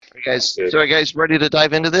Are you guys ready to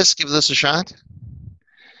dive into this? Give this a shot?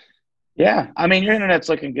 Yeah, I mean, your internet's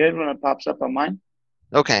looking good when it pops up on mine.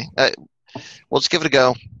 Okay. Let's give it a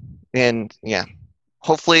go. And yeah,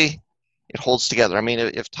 hopefully it holds together. I mean,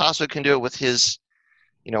 if Tasso can do it with his,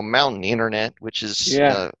 mountain internet, which is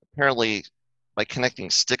Yeah, apparently by connecting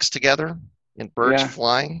sticks together and birds yeah.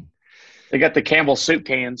 flying. They got the Campbell soup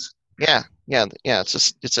cans. Yeah, yeah, yeah.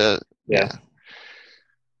 It's a Yeah. yeah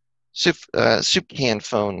soup can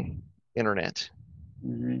phone internet.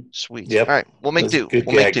 Sweet. Yep. All right, we'll make That's a do. good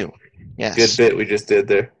We'll make gag. do. Good Yes. bit we just did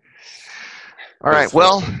there. All right. That's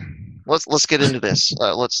funny. Well, let's get into this.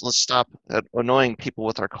 Let's stop annoying people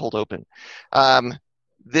with our cold open. Um,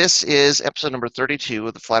 this is episode number 32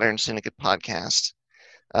 of the Flatiron Syndicate podcast.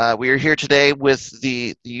 We are here today with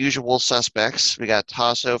the usual suspects. We got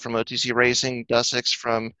Tasso from OTC Racing, Dussex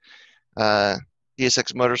from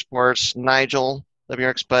DSX Motorsports, Nigel,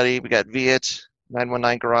 WRX Buddy. We got Viet,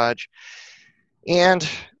 919 Garage. And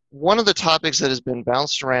one of the topics that has been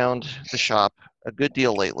bounced around the shop a good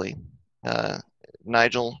deal lately,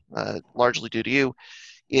 Nigel, largely due to you,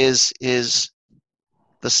 is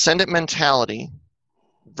the send it mentality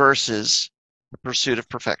versus the pursuit of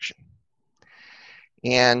perfection.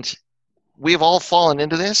 And we've all fallen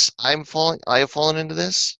into this. I have fallen into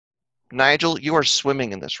this. Nigel, you are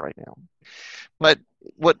swimming in this right now. But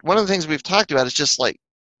one of the things we've talked about is just like,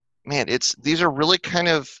 man, these are really kind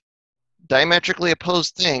of diametrically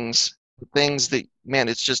opposed things that, man,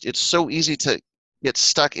 it's so easy to get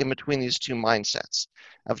stuck in between these two mindsets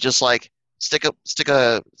of just like stick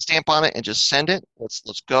a stamp on it and just send it. Let's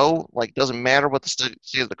go. Like, doesn't matter what the state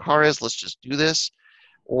of the car is. Let's just do this.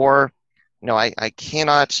 Or we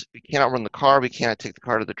cannot run the car. We cannot take the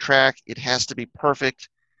car to the track. It has to be perfect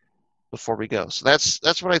before we go. So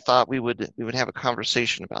that's what I thought we would have a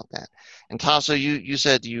conversation about that. And Tasso, you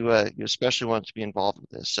said you especially wanted to be involved with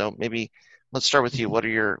this. So maybe let's start with you. What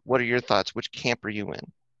are your thoughts? Which camp are you in?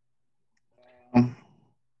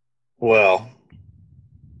 Well,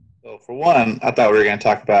 so for one, I thought we were going to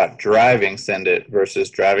talk about driving send it versus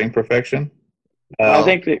driving perfection. I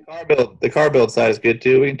think that The car build side is good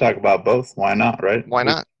too. We can talk about both. Why not, right? Why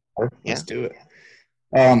not? Let's do it.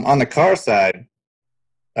 On the car side,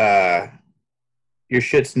 your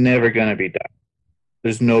shit's never going to be done.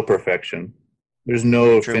 There's no perfection. There's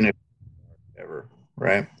no True. finish ever,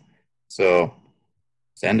 right? So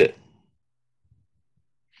send it.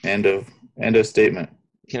 End of statement.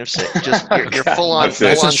 Just you're full on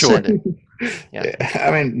short. send it. Yeah.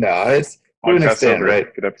 I mean, no, it's to an extent,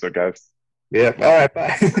 right? Good episode, guys. Yeah. All right.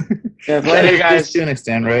 Bye. Yeah, later, guys. To an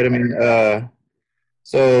extent, right? I mean,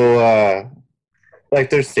 like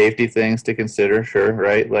there's safety things to consider, sure,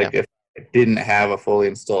 right? Like if I didn't have a fully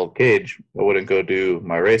installed cage, I wouldn't go do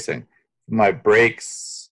my racing. My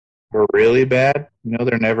brakes were really bad.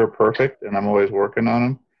 They're never perfect, and I'm always working on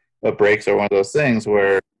them. But brakes are one of those things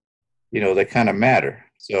where, they kind of matter.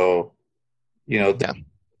 So,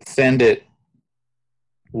 send it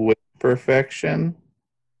with perfection,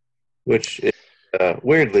 which is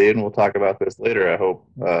weirdly, and we'll talk about this later, I hope,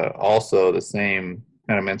 also the same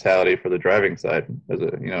kind of mentality for the driving side as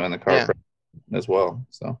in the car as well.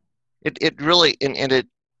 So it really and it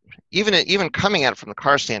even coming at it from the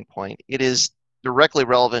car standpoint, it is directly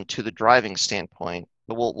relevant to the driving standpoint.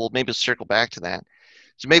 But we'll maybe circle back to that.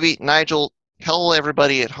 So maybe Nigel, tell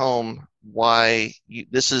everybody at home why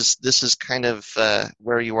this is kind of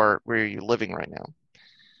where you're living right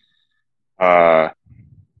now.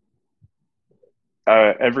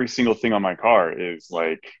 Every single thing on my car is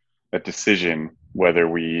like a decision whether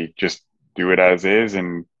we just do it as is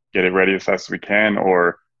and get it ready as fast as we can,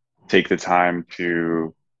 or take the time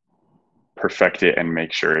to perfect it and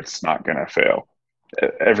make sure it's not going to fail.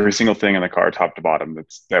 Every single thing in the car, top to bottom,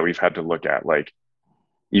 that we've had to look at, like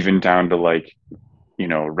even down to like,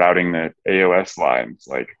 routing the AOS lines,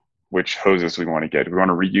 like which hoses we want to get. If we want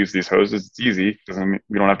to reuse these hoses, it's easy.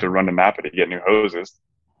 We don't have to run to Napa to get new hoses.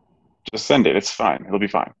 Just send it. It's fine. It'll be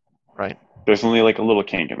fine. Right. There's only like a little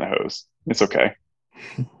kink in the hose. It's okay.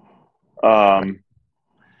 But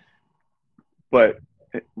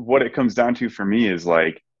what it comes down to for me is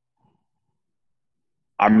like,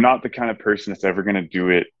 I'm not the kind of person that's ever going to do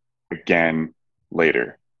it again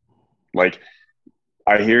later. Like,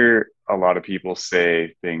 I hear a lot of people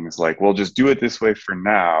say things like, well, just do it this way for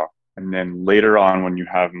now. And then later on, when you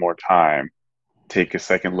have more time, take a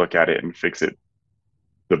second look at it and fix it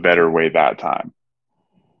the better way that time.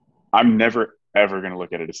 I'm never, ever going to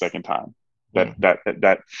look at it a second time.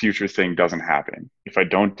 That future thing doesn't happen. If I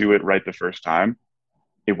don't do it right the first time,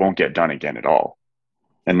 it won't get done again at all.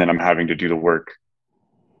 And then I'm having to do the work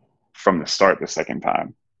from the start the second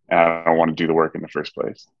time. And I don't want to do the work in the first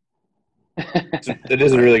place. It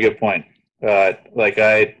is a really good point.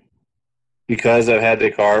 Because I've had my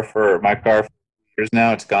car for years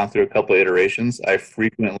now, it's gone through a couple of iterations. I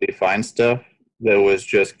frequently find stuff that was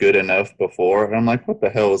just good enough before, and I'm like, what the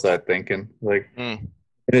hell was I thinking? Like,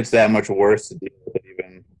 it's that much worse to deal with it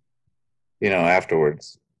even,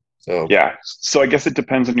 afterwards. So Yeah. So I guess it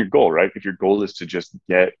depends on your goal, right? If your goal is to just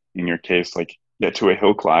get, in your case, like get to a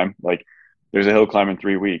hill climb, like there's a hill climb in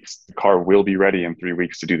 3 weeks. The car will be ready in 3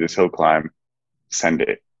 weeks to do this hill climb. Send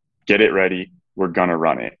it. Get it ready. We're gonna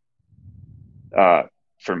run it.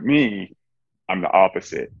 For me, I'm the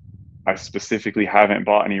opposite. I specifically haven't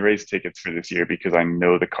bought any race tickets for this year because I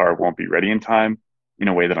know the car won't be ready in time in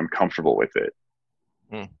a way that I'm comfortable with it.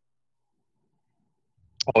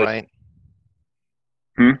 Right.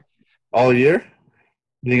 All year?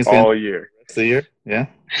 You think it's all year? Rest of the year? Yeah.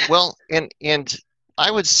 Well, and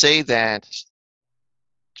I would say that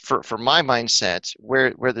for my mindset,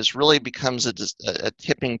 where this really becomes a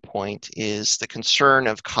tipping point is the concern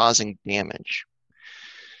of causing damage.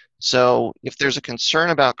 So if there's a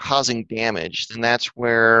concern about causing damage, then that's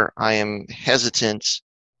where I am hesitant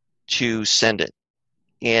to send it.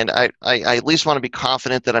 And I at least want to be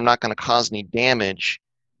confident that I'm not going to cause any damage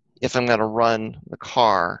if I'm going to run the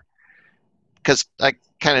car. Because I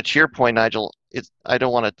kind of to your point, Nigel, I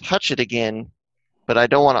don't want to touch it again, but I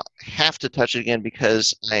don't want to have to touch it again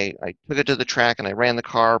because I took it to the track and I ran the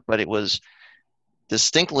car, but it was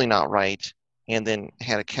distinctly not right and then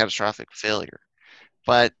had a catastrophic failure.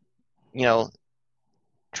 But,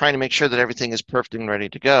 trying to make sure that everything is perfect and ready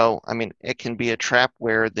to go, I mean, it can be a trap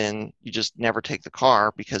where then you just never take the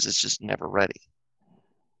car because it's just never ready.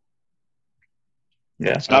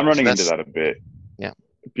 Yeah. So I'm running into that a bit. Yeah.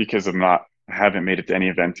 Because I haven't made it to any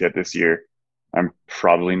events yet this year. I'm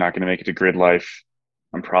probably not going to make it to Grid Life.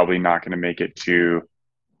 I'm probably not going to make it to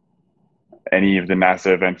any of the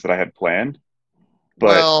NASA events that I had planned.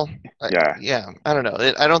 But yeah, I don't know.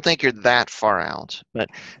 I don't think you're that far out. But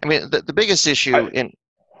I mean, the biggest issue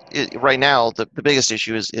right now, the biggest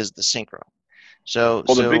issue is the synchro.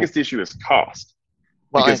 The biggest issue is cost.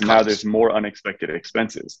 Because now there's more unexpected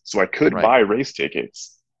expenses. So I could buy race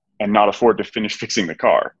tickets and not afford to finish fixing the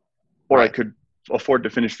car. Or I could afford to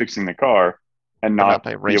finish fixing the car and not be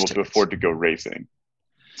able to afford to go racing.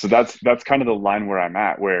 So that's kind of the line where I'm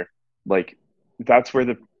at, where like that's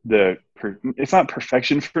where it's not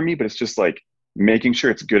perfection for me, but it's just like making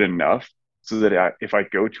sure it's good enough so that if I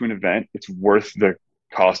go to an event, it's worth the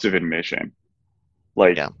cost of admission.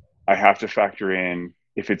 Like I have to factor in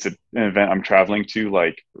if it's an event I'm traveling to,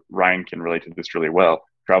 like Ryan can relate to this really well,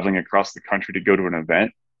 traveling across the country to go to an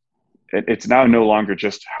event, it's now no longer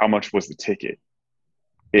just how much was the ticket.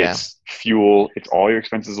 It's fuel, it's all your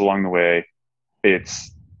expenses along the way,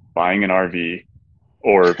 it's buying an RV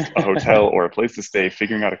or a hotel or a place to stay,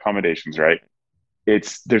 figuring out accommodations, right?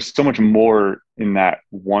 There's so much more in that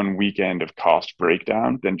one weekend of cost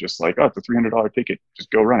breakdown than just like, oh, it's a $300 ticket,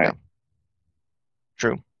 just go run it.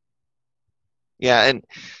 True. Yeah, and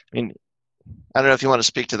I mean, I don't know if you want to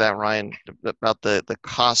speak to that, Ryan, about the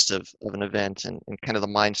cost of an event and kind of the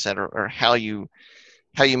mindset or how you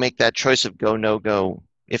make that choice of go, no go,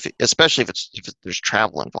 especially if there's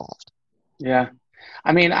travel involved. Yeah.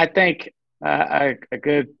 I mean, I think it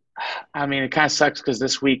kind of sucks because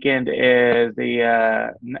this weekend is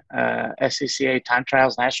the SCCA Time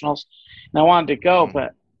Trials Nationals. And I wanted to go,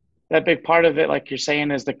 but that big part of it, like you're saying,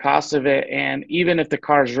 is the cost of it. And even if the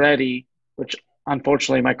car's ready, which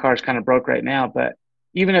unfortunately my car's kind of broke right now, but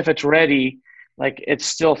even if it's ready, like it's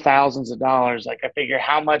still thousands of dollars. Like I figure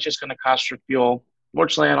how much it's going to cost for fuel.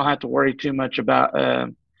 Fortunately, I don't have to worry too much about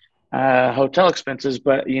hotel expenses,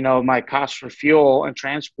 but my cost for fuel and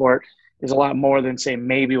transport is a lot more than say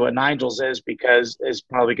maybe what Nigel's is because it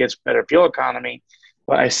probably gets better fuel economy,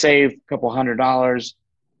 but I save a couple $100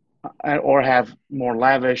 or have more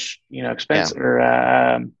lavish, expense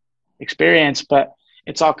or experience, but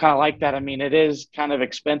it's all kind of like that. I mean, it is kind of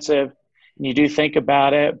expensive and you do think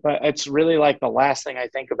about it, but it's really like the last thing I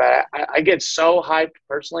think about. I get so hyped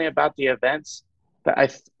personally about the events, but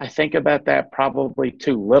I think about that probably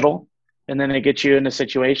too little. And then it gets you in a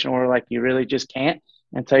situation where like you really just can't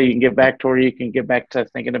until you can get back to where you can get back to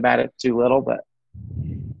thinking about it too little. But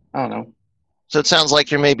I don't know. So it sounds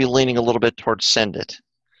like you're maybe leaning a little bit towards send it.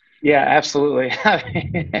 Yeah, absolutely.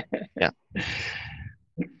 Yeah.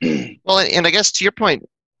 Well, and I guess to your point,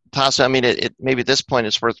 Tasso, I mean, it maybe at this point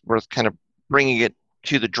it's worth kind of bringing it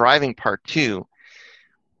to the driving part too.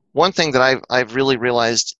 One thing that I've really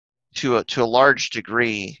realized to a large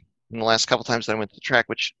degree in the last couple times that I went to the track,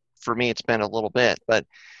 which for me it's been a little bit, but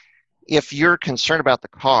if you're concerned about the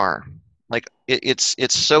car, like it's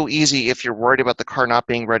so easy if you're worried about the car not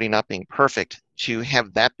being ready, not being perfect, to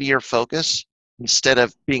have that be your focus instead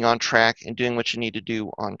of being on track and doing what you need to do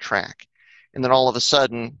on track. And then all of a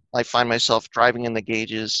sudden, I find myself driving in the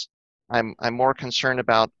gauges. I'm more concerned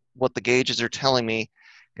about what the gauges are telling me,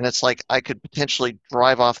 and it's like I could potentially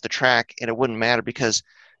drive off the track and it wouldn't matter because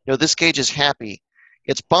this gauge is happy.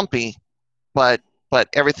 It's bumpy, but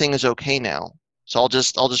everything is okay now. So I'll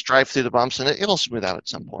just drive through the bumps and it'll smooth out at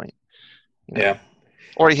some point. Yeah.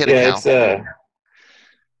 Or you hit a Yeah, cow.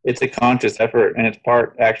 it's a conscious effort, and it's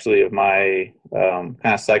part actually of my kind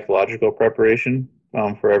of psychological preparation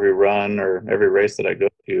for every run or every race that I go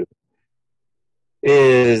to,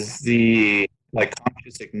 is the like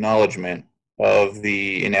conscious acknowledgement of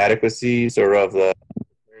the inadequacies or of the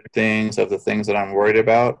things that I'm worried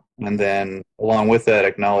about, and then along with that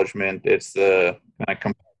acknowledgement, it's the kind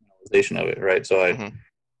of compartmentalization of it, right? So I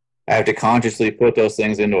have to consciously put those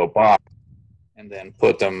things into a box and then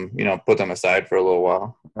put them aside for a little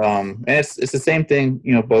while. And it's the same thing,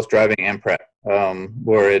 both driving and prep,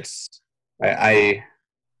 where I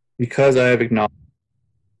because I have acknowledged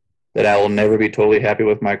that I will never be totally happy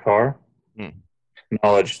with my car,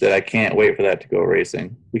 acknowledge that I can't wait for that to go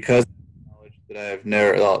racing, because that I've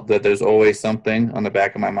never that there's always something on the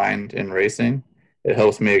back of my mind in racing. It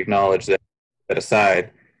helps me acknowledge that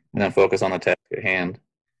aside and then focus on the task at hand.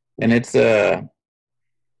 And it's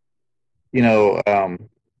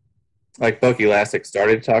like Bucky Lasek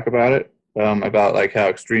started to talk about it, about like how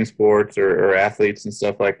extreme sports or athletes and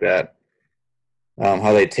stuff like that,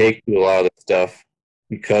 how they take to a lot of this stuff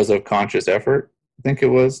because of conscious effort. I think it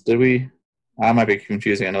was. I might be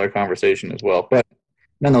confusing another conversation as well, but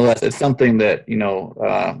nonetheless, it's something that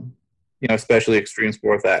especially extreme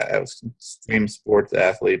sports athletes,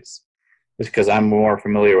 just because I'm more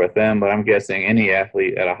familiar with them. But I'm guessing any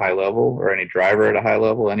athlete at a high level, or any driver at a high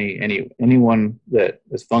level, anyone that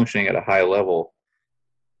is functioning at a high level,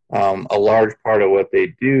 a large part of what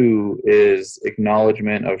they do is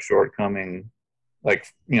acknowledgement of shortcoming. Like,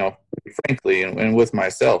 frankly, and with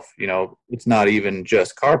myself, it's not even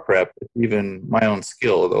just car prep, it's even my own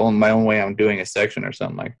skill, my own way I'm doing a section or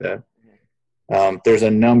something like that. There's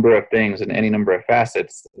a number of things and any number of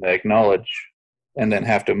facets that I acknowledge and then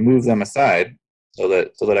have to move them aside so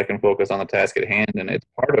that I can focus on the task at hand. And it's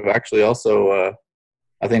part of actually also,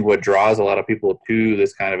 I think, what draws a lot of people to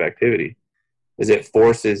this kind of activity is it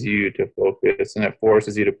forces you to focus, and it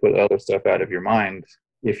forces you to put other stuff out of your mind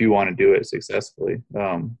if you want to do it successfully.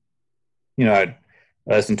 I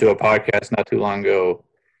listened to a podcast not too long ago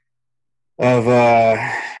of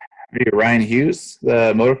Ryan Hughes,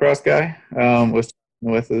 the motocross guy, was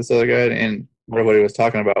with this other guy, and what he was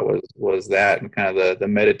talking about was that, and kind of the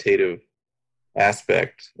meditative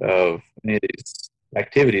aspect of any of these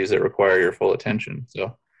activities that require your full attention.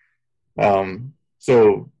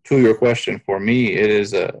 So to your question, for me, it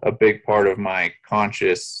is a big part of my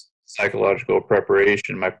conscious psychological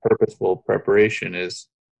preparation. My purposeful preparation is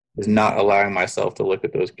not allowing myself to look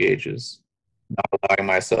at those gauges, not allowing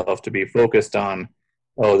myself to be focused on,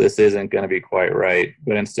 oh, this isn't going to be quite right,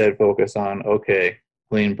 but instead focus on, okay,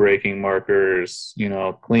 clean braking markers,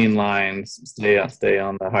 clean lines, stay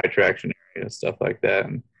on the high traction area, stuff like that,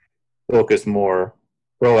 and focus more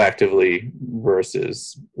proactively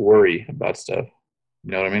versus worry about stuff.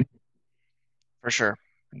 You know what I mean? For sure.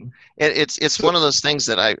 It's one of those things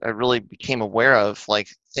that I really became aware of, like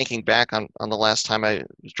thinking back on the last time I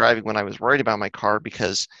was driving when I was worried about my car,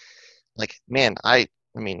 because like, man, I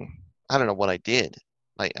mean, I don't know what I did.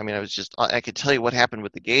 I could tell you what happened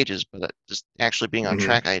with the gauges, but just actually being on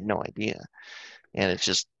track, I had no idea. And it's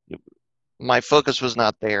just, my focus was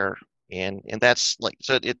not there. And that's like,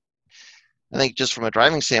 so I think just from a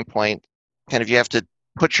driving standpoint, kind of you have to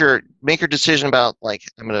make your decision about like,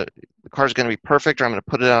 the car's going to be perfect, or I'm going to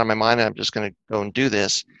put it out of my mind and I'm just going to go and do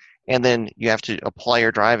this. And then you have to apply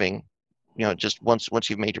your driving, just once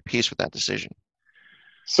you've made your peace with that decision.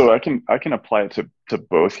 So I can apply it to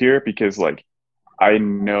both here, because like I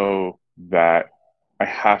know that I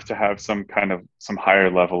have to have some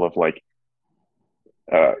higher level of like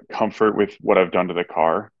comfort with what I've done to the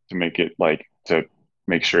car to make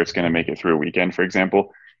sure it's going to make it through a weekend, for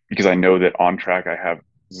example, because I know that on track I have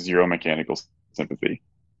zero mechanical sympathy.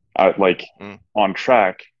 On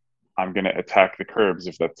track, I'm going to attack the curbs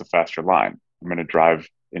if that's the faster line. I'm going to drive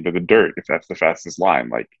into the dirt if that's the fastest line.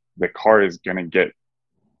 Like, the car is going to get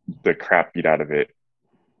the crap beat out of it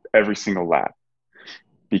every single lap,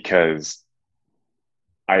 because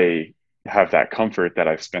I have that comfort that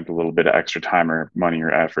I've spent a little bit of extra time or money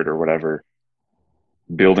or effort or whatever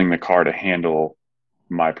building the car to handle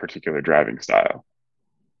my particular driving style.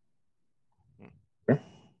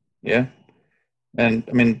 Yeah. And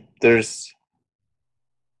I mean, there's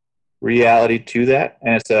reality to that,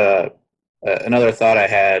 and it's another thought I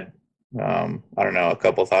had. I don't know, a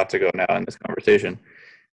couple thoughts ago now in this conversation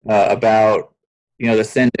about the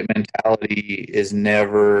send it mentality is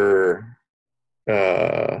never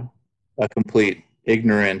a complete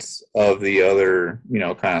ignorance of the other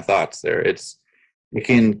kind of thoughts there. It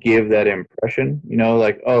can give that impression,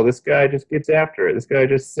 like, oh, this guy just gets after it, this guy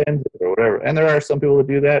just sends it or whatever. And there are some people that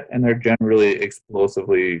do that, and they're generally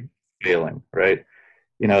explosively failing, right?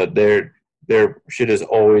 Their shit is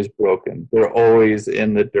always broken. They're always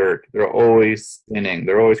in the dirt. They're always spinning.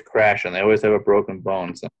 They're always crashing. They always have a broken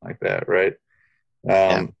bone, something like that, right?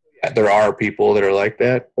 Yeah, there are people that are like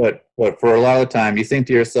that, but for a lot of the time, you think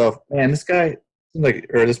to yourself, man, this guy seems like,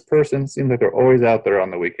 or this person seems like they're always out there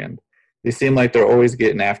on the weekend. They seem like they're always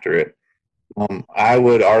getting after it. I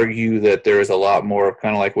would argue that there is a lot more of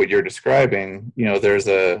kind of like what you're describing. There's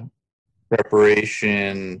a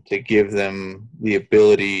preparation to give them the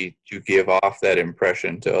ability to give off that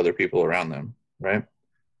impression to other people around them, right?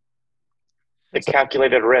 The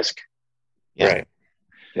calculated risk. Yeah. Right.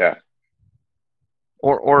 Yeah.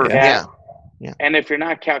 Yeah. And if you're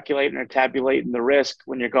not calculating or tabulating the risk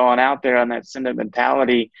when you're going out there on that send it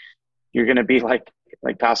mentality, you're going to be like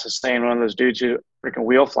Toss was saying, one of those dudes who freaking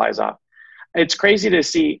wheel flies off. It's crazy to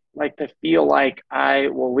see, to feel like I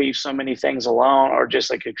will leave so many things alone, or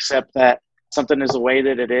just accept that something is the way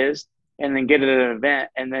that it is, and then get at an event,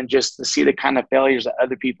 and then just to see the kind of failures that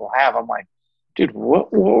other people have. I'm like, dude,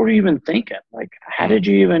 what were you even thinking? How did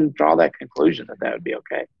you even draw that conclusion that would be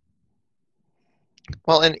okay?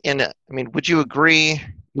 Well, and I mean, would you agree?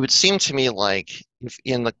 It would seem to me like if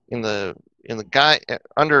in the guy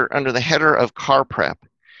under the header of car prep,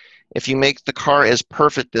 if you make the car as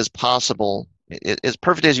perfect as possible, as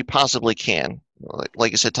perfect as you possibly can,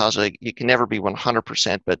 like you said, Tasha, you can never be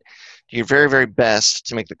 100%, but do your very, very best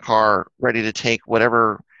to make the car ready to take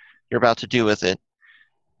whatever you're about to do with it,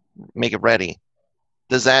 make it ready.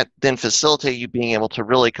 Does that then facilitate you being able to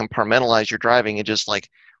really compartmentalize your driving and just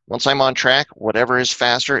once I'm on track, whatever is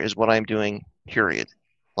faster is what I'm doing, period?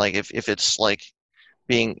 If it's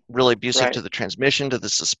being really abusive Right. to the transmission, to the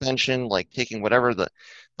suspension, taking whatever the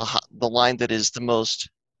line that is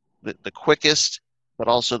the quickest, but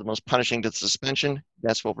also the most punishing to the suspension,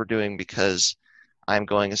 that's what we're doing because I'm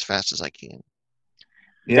going as fast as I can.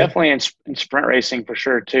 Yeah. Definitely in sprint racing for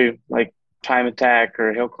sure too, like time attack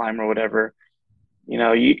or hill climb or whatever.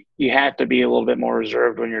 You have to be a little bit more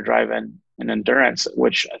reserved when you're driving an endurance,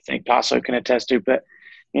 which I think Tasso can attest to. But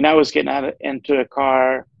I was getting into a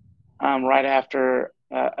car right after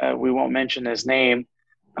we won't mention his name,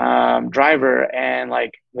 driver, and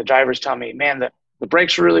the driver's telling me, man, the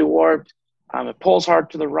brakes are really warped. It pulls hard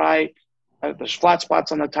to the right. There's flat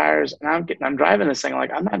spots on the tires, and I'm driving this thing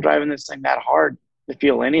I'm not driving this thing that hard to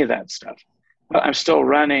feel any of that stuff, but I'm still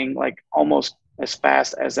running almost as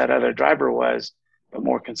fast as that other driver was, but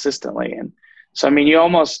more consistently. And so, I mean,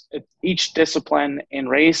 each discipline in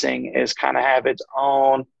racing is kind of have its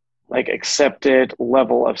own accepted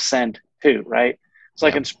level of send too, right?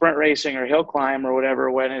 It's in sprint racing or hill climb or whatever,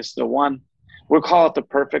 when it's the one, we'll call it the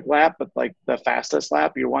perfect lap, but the fastest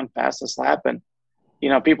lap, your one fastest lap. And,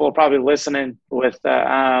 people are probably listening with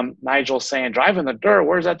Nigel saying, driving the dirt,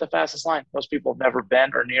 where's that the fastest line? Most people have never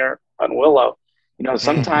been or near on Willow.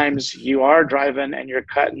 Sometimes you are driving and you're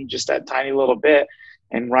cutting just that tiny little bit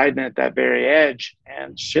and riding at that very edge,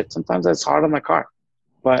 and shit, sometimes that's hard on the car.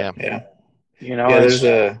 But,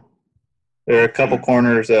 there are a couple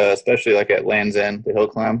corners, especially at Land's End, the hill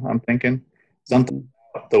climb, I'm thinking. Something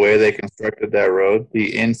about the way they constructed that road,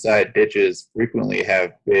 the inside ditches frequently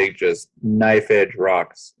have big, just knife-edge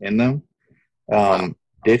rocks in them.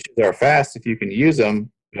 Ditches are fast if you can use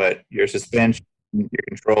them, but your suspension, your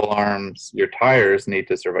control arms, your tires need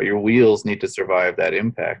to survive. Your wheels need to survive that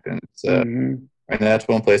impact. And it's, and that's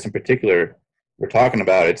one place in particular we're talking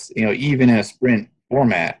about. It's, even in a sprint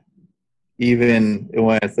format, even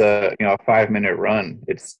when it's a 5-minute run,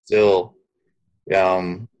 it's still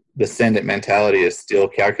the send it mentality is still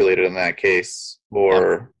calculated in that case.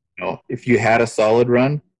 Or if you had a solid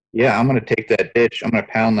run, I'm going to take that ditch, I'm going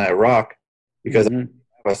to pound that rock because I have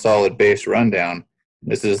a solid base rundown.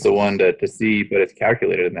 This is the one to see, but it's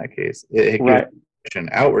calculated in that case. It gives an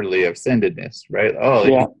outwardly of sendedness, right?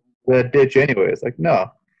 The ditch anyway. It's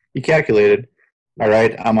no, you calculated. All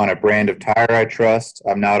right, I'm on a brand of tire I trust.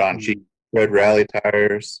 I'm not on cheap Red Rally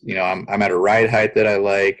tires. I'm at a ride height that I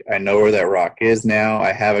like. I know where that rock is now.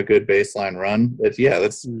 I have a good baseline run. Let's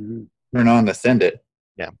turn on the send it.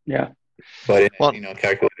 Yeah. But in a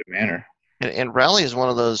calculated manner. And rally is one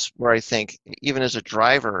of those where I think even as a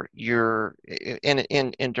driver, you're in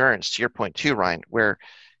endurance, to your point too, Ryan, where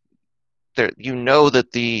there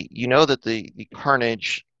the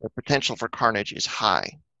carnage, the potential for carnage is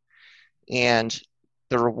high. And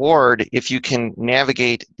the reward, if you can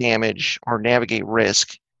navigate damage or navigate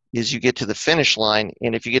risk, is you get to the finish line.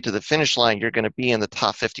 And if you get to the finish line, you're going to be in the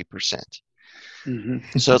top 50%.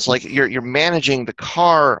 Mm-hmm. So it's like you're managing the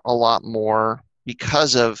car a lot more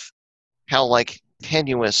because of how like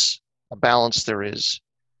tenuous a balance there is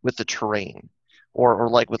with the terrain, or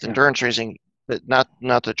like with endurance racing, that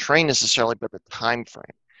not the terrain necessarily, but the time frame.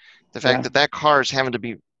 The fact that car is having to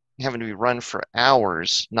be run for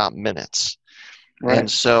hours, not minutes. Right.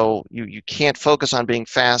 And so you can't focus on being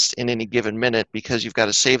fast in any given minute because you've got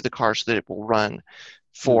to save the car so that it will run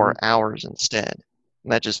for hours instead.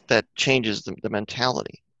 And that changes the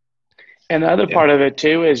mentality. And the other part of it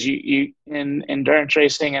too is you in endurance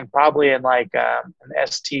racing and probably in like an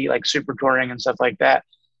ST, like super touring and stuff like that,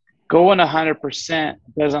 going 100%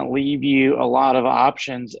 doesn't leave you a lot of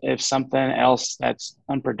options if something else that's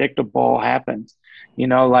unpredictable happens. You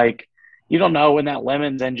know, like you don't know when that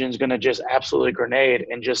Lemons engine is going to just absolutely grenade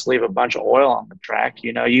and just leave a bunch of oil on the track.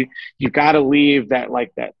 You know, you got to leave that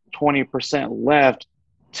 20% left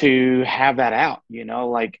to have that out. You know,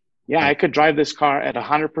 like, yeah, I could drive this car at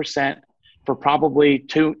 100% for probably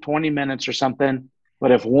 20 minutes or something.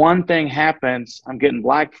 But if one thing happens, I'm getting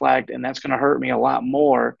black flagged, and that's going to hurt me a lot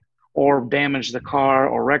more, or damage the car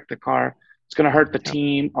or wreck the car. It's going to hurt the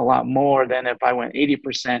team a lot more than if I went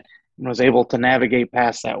 80% and was able to navigate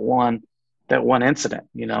past that one incident,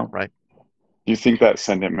 you know? Right. Do you think that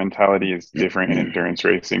send it mentality is different in endurance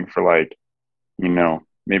racing for like, you know,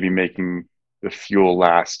 maybe making the fuel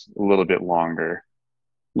last a little bit longer,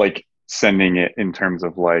 like sending it in terms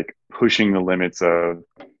of like pushing the limits of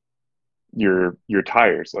your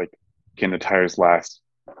tires? Like, can the tires last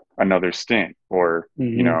another stint, or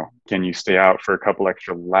you know, can you stay out for a couple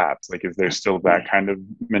extra laps? Like, is there still that kind of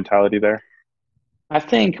mentality there? I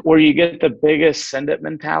think where you get the biggest send it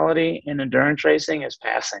mentality in endurance racing is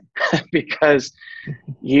passing because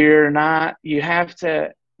you have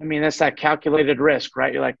to, I mean, that's that calculated risk,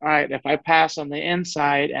 right? You're like, all right, if I pass on the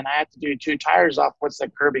inside and I have to do 2 tires off, what's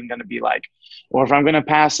that curbing going to be like? Or if I'm going to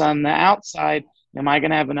pass on the outside, am I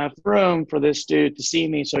going to have enough room for this dude to see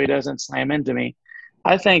me so he doesn't slam into me?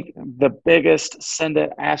 I think the biggest send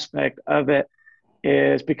it aspect of it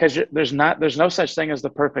is because there's no such thing as the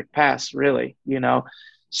perfect pass, really, you know.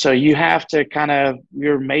 So you have to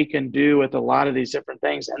you're make and do with a lot of these different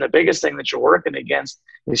things. And the biggest thing that you're working against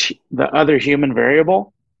is the other human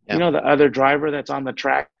variable, you know, the other driver that's on the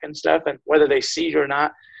track and stuff, and whether they see you or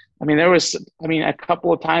not. I mean, a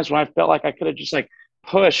couple of times when I felt like I could have just like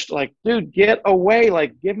pushed, like, dude, get away,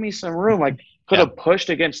 like, give me some room, like could have pushed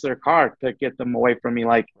against their car to get them away from me.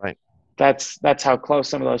 Like, that's how close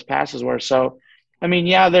some of those passes were. So, I mean,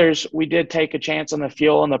 we did take a chance on the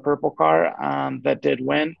fuel in the purple car that did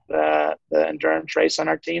win the endurance race on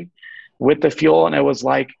our team with the fuel. And it was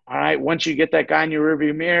like, all right, once you get that guy in your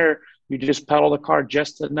rearview mirror, you just pedal the car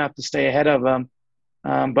just enough to stay ahead of him.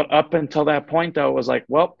 But up until that point, though, it was like,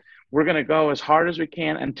 well, we're going to go as hard as we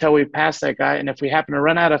can until we pass that guy. And if we happen to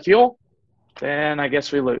run out of fuel, then I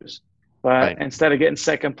guess we lose. But instead of getting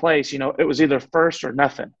second place, you know, it was either first or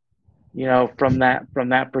nothing, you know, from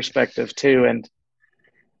that perspective too. And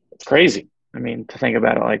it's crazy. I mean, to think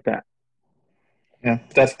about it like that. Yeah,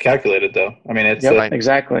 that's calculated though. I mean, it's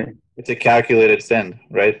exactly. It's a calculated send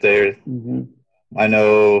right there. Mm-hmm. I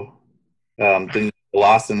know the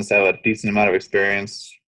Lawsons have a decent amount of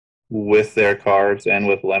experience with their cars and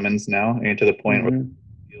with Lemons now, and to the point where they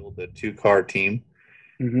field a 2-car team.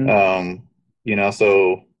 You know,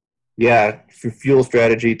 so yeah, fuel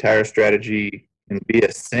strategy, tire strategy can be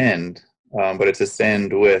a send, but it's a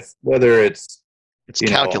send with whether it's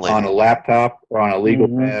calculated on a laptop or on a legal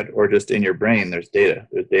pad or just in your brain. There's data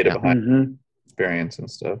behind experience and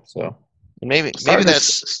stuff. So maybe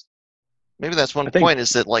that's one point,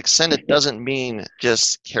 is that like send it doesn't mean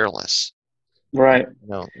just careless, right? You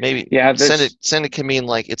know, maybe send it can mean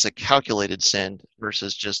like it's a calculated send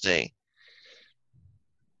versus just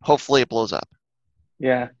hopefully it blows up.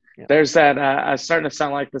 Yeah. There's that starting to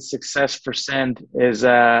sound like the success for send is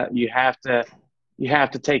you have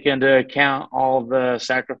to take into account all the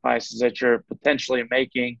sacrifices that you're potentially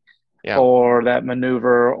making for that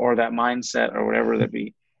maneuver or that mindset or whatever that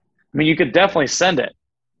be. I mean, you could definitely send it,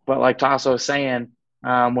 but like Tasso was saying,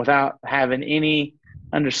 without having any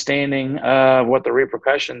understanding of what the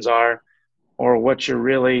repercussions are or what you're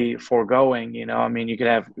really foregoing, you know, I mean, you could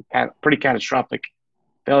have pretty catastrophic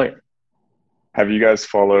failure. Have you guys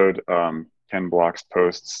followed Ken Block's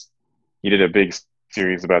posts he did a big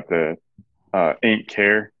series about the ain't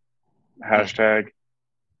care hashtag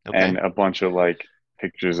and a bunch of like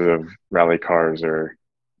pictures of rally cars or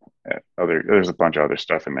there's a bunch of other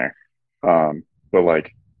stuff in there. But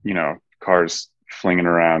like, cars flinging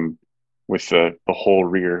around with the whole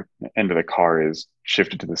rear end of the car is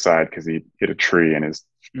shifted to the side because he hit a tree and is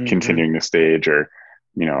continuing the stage, or,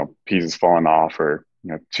 pieces falling off, or,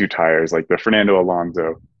 two tires, like the Fernando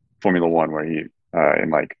Alonso Formula One, where he, in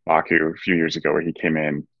like Baku a few years ago, where he came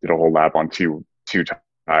in, did a whole lap on two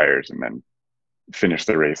tires and then finished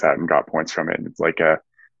the race out and got points from it. And it's like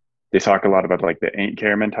they talk a lot about like the ain't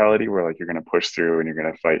care mentality, where like you're going to push through and you're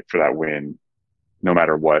going to fight for that win no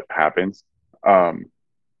matter what happens.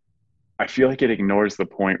 I feel like it ignores the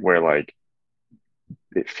point where like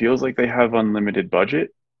it feels like they have unlimited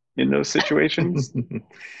budget in those situations.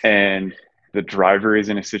 And the driver is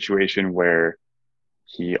in a situation where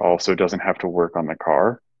he also doesn't have to work on the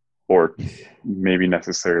car or maybe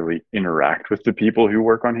necessarily interact with the people who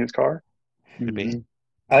work on his car. I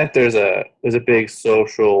think there's a big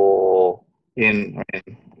social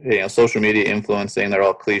social media influencing. They're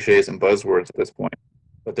all cliches and buzzwords at this point,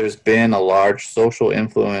 but there's been a large social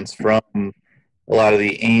influence from a lot of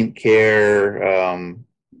the ain't care, and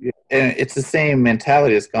it's the same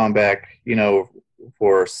mentality that's gone back,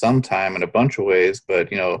 for some time in a bunch of ways.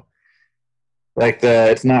 But like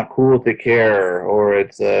it's not cool to care, or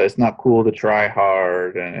it's not cool to try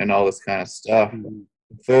hard, and all this kind of stuff.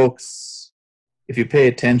 Folks, if you pay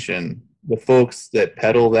attention, the folks that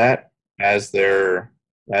peddle that as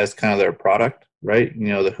kind of their product, right?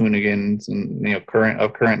 The Hoonigans and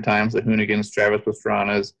current times, the Hoonigans, Travis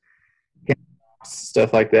Pastrana's,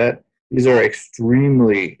 stuff like that. These are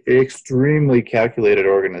extremely, extremely calculated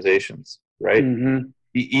organizations, right?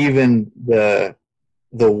 Even the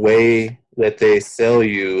way that they sell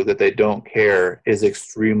you that they don't care is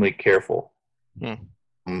extremely careful,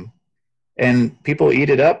 and people eat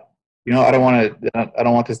it up. I don't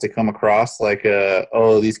want this to come across like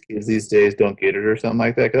these kids these days don't get it or something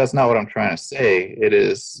like that, because that's not what I'm trying to say. It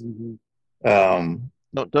is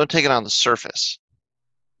don't take it on the surface.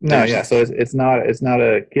 No, yeah. So it's not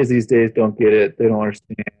a kids these days don't get it, they don't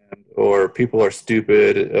understand, or people are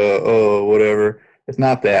stupid, whatever. It's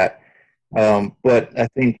not that. But I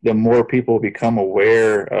think the more people become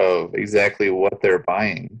aware of exactly what they're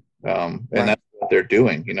buying, and that's what they're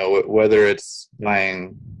doing. Whether it's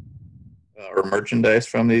buying or merchandise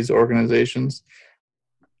from these organizations,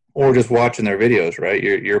 or just watching their videos, right?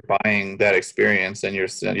 You're buying that experience, and you're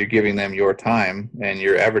giving them your time and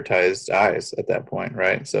your advertised eyes at that point,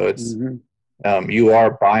 right? So it's you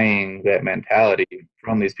are buying that mentality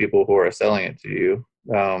from these people who are selling it to you.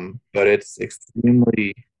 But it's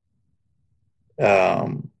extremely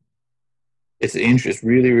it's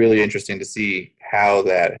really, really interesting to see how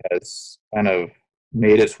that has kind of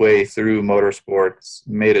made its way through motorsports,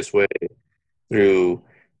 made its way through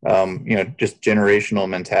just generational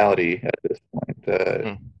mentality at this point.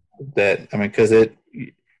 Because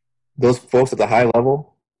those folks at the high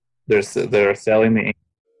level, they're selling the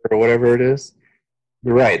or whatever it is.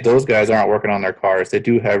 You're right; those guys aren't working on their cars. They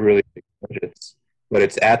do have really big budgets, but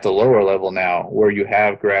it's at the lower level now where you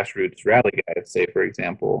have grassroots rally guys, say for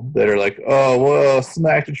example, that are like, oh well,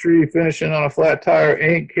 smacked a tree, finishing on a flat tire,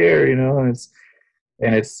 ain't care, and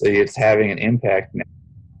it's having an impact now.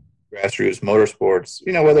 Grassroots motorsports,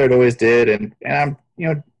 whether it always did, and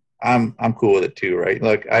I'm cool with it too, right?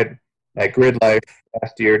 Like at Grid Life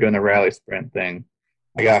last year doing the rally sprint thing,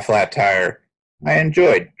 I got a flat tire. I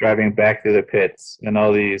enjoyed driving back through the pits and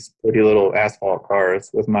all these pretty little asphalt cars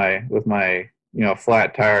with my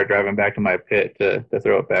flat tire, driving back to my pit to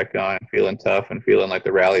throw it back on, feeling tough and feeling like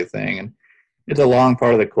the rally thing. And it's a long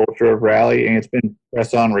part of the culture of rally, and it's been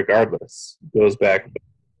pressed on regardless. It goes back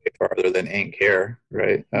farther than ain't care,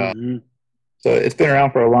 right? So it's been around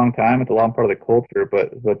for a long time. It's a long part of the culture,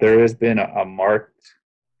 but there has been a marked,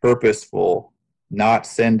 purposeful, not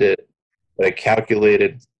send it, but a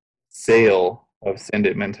calculated sale of send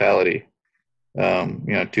it mentality, to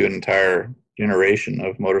an entire generation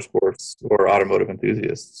of motorsports or automotive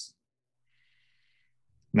enthusiasts.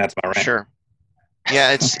 And that's my rant. Sure.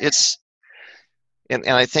 Yeah, it's and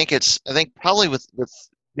I think probably with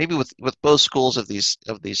both schools of these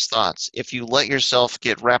thoughts, if you let yourself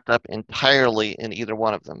get wrapped up entirely in either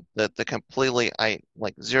one of them, the completely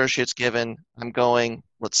zero shits given, I'm going,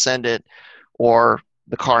 let's send it, or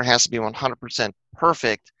the car has to be 100%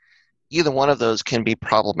 perfect, either one of those can be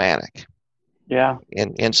problematic. Yeah.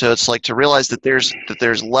 And so it's like to realize that there's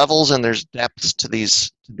levels and there's depths to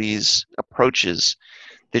these approaches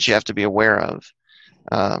that you have to be aware of.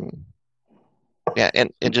 Yeah,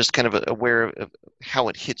 and just kind of aware of how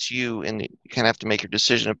it hits you, and you kind of have to make your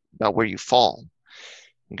decision about where you fall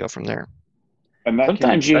and go from there. And that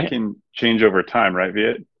Sometimes can change over time, right,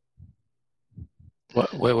 Viet?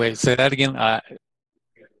 Wait, say that again.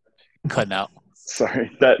 Cutting out.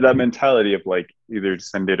 Sorry, that mentality of like either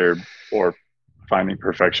send it or finding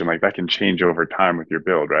perfection, like that can change over time with your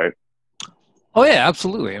build, right? Oh yeah,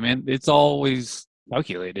 absolutely. I mean, it's always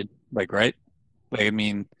calculated, like, right? Like, I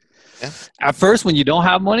mean, Yeah. at first when you don't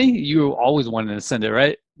have money, you always wanted to send it,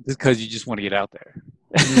 right? Just because you just want to get out there,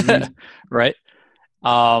 Mhm. right?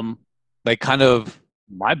 Like kind of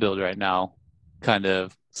my build right now kind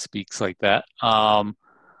of speaks like that.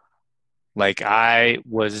 Like I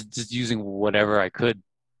was just using whatever I could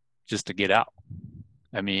just to get out.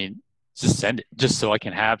 I mean, just send it just so I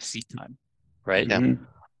can have seat time, right? Yeah.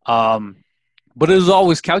 Mhm. But it was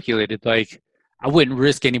always calculated. Like I wouldn't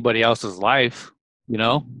risk anybody else's life, you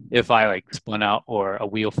know, if I like spun out or a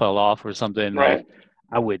wheel fell off or something. Right. Like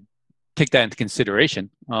I would take that into consideration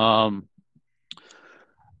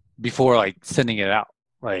before like sending it out.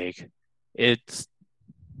 Like it's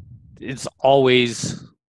always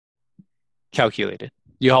calculated.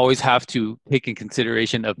 You always have to take in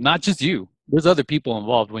consideration of not just you. There's other people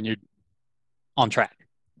involved when you're on track.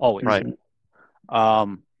 Always. Right.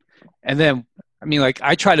 And then, I mean, like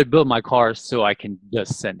I try to build my car so I can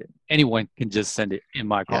just send it. Anyone can just send it in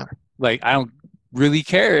my car. Yeah. Like I don't really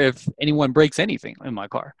care if anyone breaks anything in my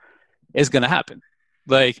car. It's gonna happen.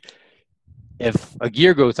 Like if a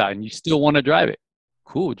gear goes out and you still want to drive it,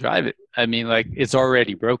 cool, drive it. I mean, like it's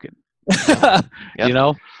already broken. Yep. You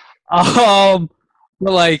know? But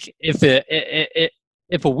like if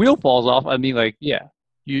if a wheel falls off, I mean, like yeah,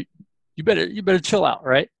 you better chill out,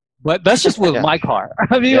 right? But that's just with Yeah. my car.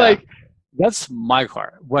 I mean, Yeah. like that's my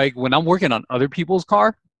car. Like when I'm working on other people's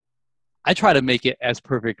car, I try to make it as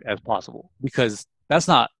perfect as possible because that's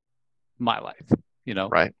not my life, you know.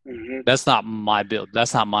 Right. Mhm. That's not my build.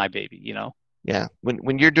 That's not my baby, you know. Yeah.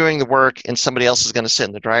 When you're doing the work and somebody else is going to sit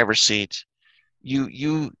in the driver's seat,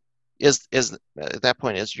 you is at that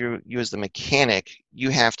point as you as the mechanic, you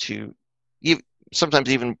have to sometimes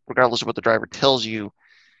even regardless of what the driver tells you,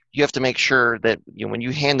 you have to make sure that when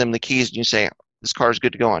you hand them the keys and you say this car is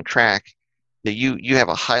good to go on track, that you have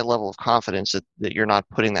a high level of confidence that you're not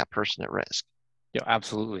putting that person at risk. Yeah,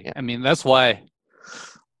 absolutely. Yeah. I mean, that's why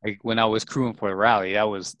like when I was crewing for a rally, that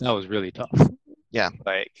was really tough. Yeah.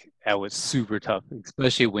 Like that was super tough,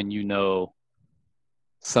 especially when you know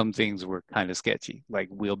some things were kind of sketchy, like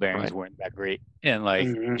wheel bearings Right. weren't that great, and like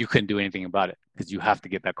Mhm. you couldn't do anything about it because you have to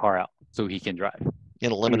get that car out so he can drive.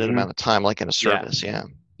 In a limited Mhm. amount of time, like in a Yeah. service. Yeah. So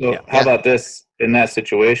Yeah. how Yeah. about this in that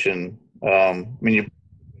situation? I mean, you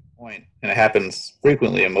point, and it happens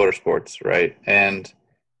frequently in motorsports, right? And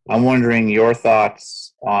I'm wondering your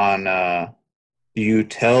thoughts on do you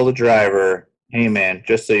tell the driver, hey man,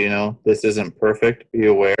 just so you know, this isn't perfect, be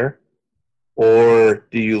aware, or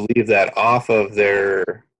do you leave that off of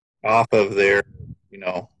their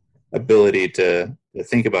ability to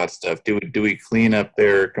think about stuff? Do we clean up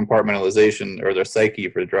their compartmentalization or their psyche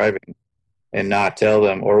for driving and not tell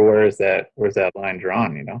them, or where's that line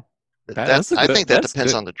drawn? That's a I good. think that That's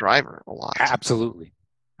depends good. on the driver a lot. Absolutely.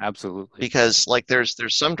 Because like there's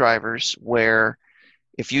some drivers where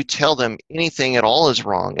if you tell them anything at all is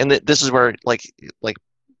wrong, and this is where like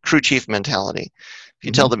crew chief mentality, if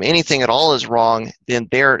you tell them anything at all is wrong, then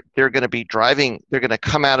they're going to be driving, they're going to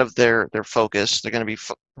come out of their focus, they're going to be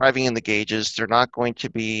driving in the gauges, they're not going to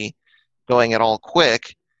be going at all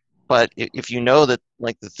quick. But if you know that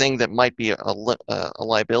like the thing that might be a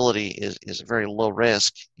liability is a very low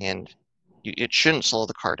risk and it shouldn't slow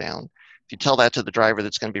the car down, if you tell that to the driver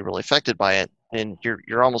that's going to be really affected by it, then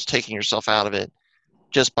you're almost taking yourself out of it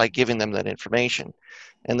just by giving them that information.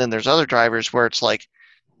 And then there's other drivers where it's like,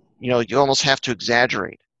 you almost have to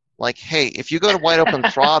exaggerate. Like, hey, if you go to wide open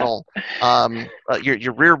throttle,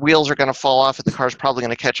 your rear wheels are going to fall off and the car's probably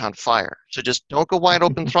going to catch on fire. So just don't go wide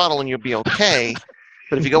open throttle and you'll be okay.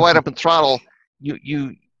 But if you go wide open throttle,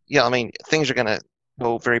 I mean, things are going to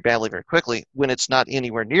go very badly very quickly when it's not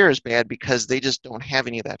anywhere near as bad because they just don't have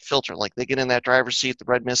any of that filter. Like they get in that driver's seat, the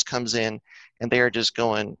red mist comes in, and they are just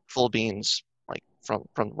going full beans like from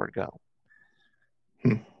where to go.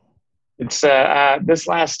 It's this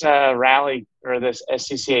last rally or this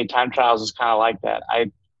SCCA time trials is kind of like that.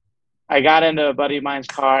 I got into a buddy of mine's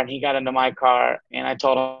car and he got into my car and I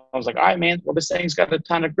told him, I was like, all right, man, well, this thing's got a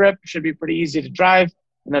ton of grip. It should be pretty easy to drive.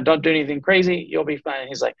 And then don't do anything crazy. You'll be fine. And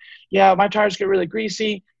he's like, yeah, my tires get really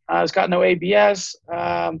greasy. It's got no ABS.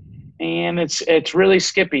 And it's really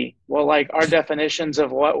skippy. Well, like our definitions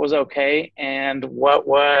of what was okay and what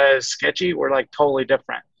was sketchy were like totally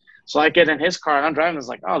different. So I get in his car and I'm driving. It's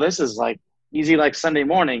like, oh, this is like easy, like Sunday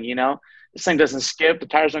morning. This thing doesn't skip. The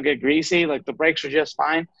tires don't get greasy. Like the brakes are just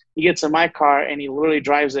fine. He gets in my car and he literally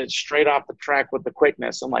drives it straight off the track with the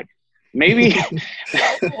quickness. I'm like, maybe,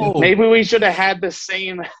 maybe we should have had the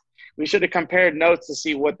same. We should have compared notes to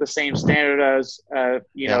see what the same standard is.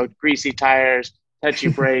 Greasy tires, touchy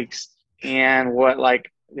brakes, and what like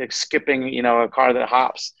skipping. A car that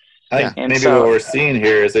hops. I think maybe what we're seeing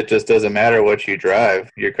here is it just doesn't matter what you drive,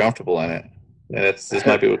 you're comfortable in it. And this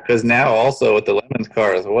might be because now also with the Lemons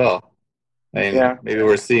car as well. I mean, maybe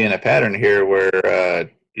we're seeing a pattern here where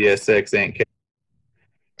DSX ain't care.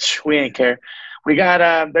 We ain't care. We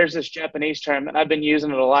got there's this Japanese term, and I've been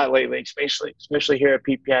using it a lot lately, especially here at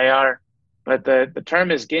PPIR. But the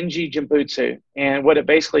term is Genji Jimbutsu, and what it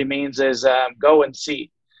basically means is go and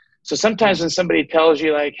see. So sometimes when somebody tells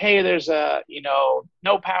you like, hey, there's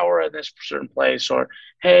no power in this certain place, or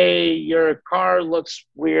hey, your car looks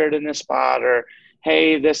weird in this spot, or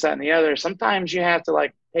hey, this, that, and the other, sometimes you have to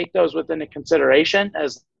like take those within consideration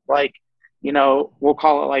as like, we'll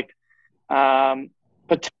call it like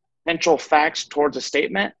potential facts towards a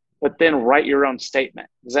statement, but then write your own statement.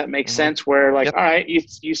 Does that make sense? Where like, all right,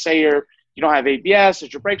 you say you don't have ABS,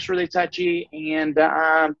 that your brakes really touchy, and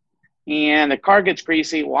the car gets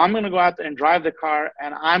greasy. Well, I'm going to go out there and drive the car,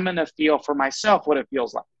 and I'm going to feel for myself what it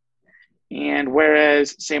feels like. And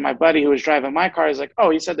whereas, say, my buddy who was driving my car is like,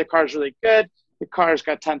 oh, he said the car's really good. The car's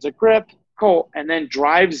got tons of grip. Cool. And then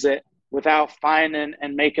drives it without finding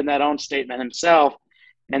and making that own statement himself,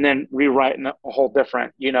 and then rewriting a whole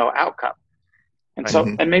different, outcome. And so,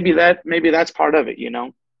 and maybe that's part of it,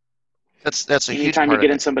 That's a huge part. Anytime you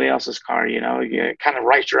get in somebody else's car, you kind of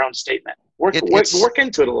write your own statement. Work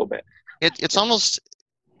into it a little bit.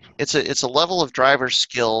 It's a level of driver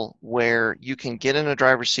skill where you can get in a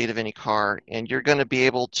driver's seat of any car and you're going to be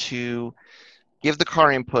able to give the car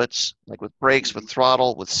inputs, like with brakes, with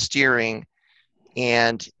throttle, with steering,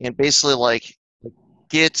 and basically like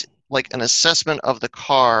get like an assessment of the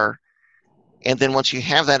car, and then once you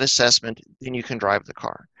have that assessment, then you can drive the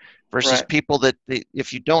car. Versus people that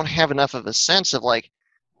if you don't have enough of a sense of like,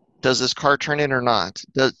 does this car turn in or not?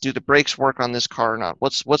 Do the brakes work on this car or not?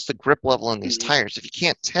 What's the grip level in these tires? If you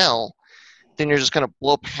can't tell, then you're just going to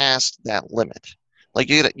blow past that limit. Like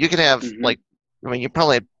you could have you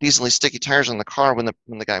probably had decently sticky tires on the car when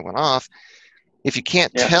the guy went off. If you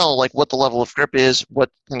can't tell like what the level of grip is, what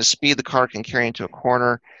kind of speed the car can carry into a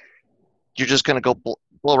corner, you're just going to go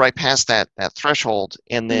blow right past that threshold,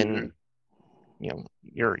 and then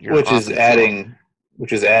you're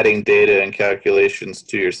which is adding data and calculations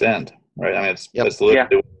to your send, right? I mean, that's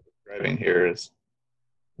literally what we're driving here is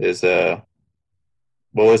what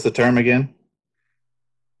was the term again?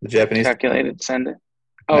 The Japanese calculated send it.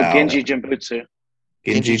 Oh, no. Genji Jimbutsu.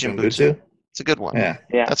 Genji Jimbutsu. It's a good one. Yeah.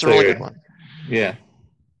 That's a really good one. Yeah.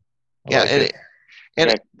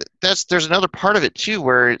 There's another part of it too,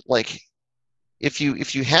 where like if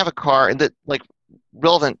you have a car and that like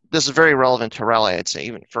relevant, this is very relevant to rally, I'd say,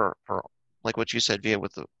 even for like what you said, Via,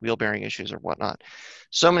 with the wheel bearing issues or whatnot.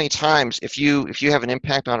 So many times, if you have an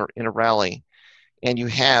impact in a rally, and you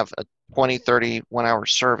have a 20, 30, 1 hour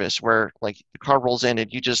service where like the car rolls in,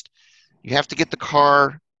 and you have to get the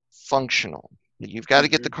car functional. You've got to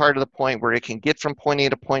get the car to the point where it can get from point A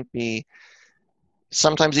to point B.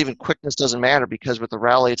 Sometimes even quickness doesn't matter, because with the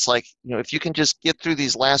rally, it's like, if you can just get through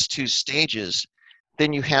these last two stages,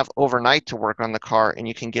 then you have overnight to work on the car and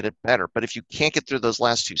you can get it better. But if you can't get through those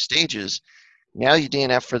last two stages, now you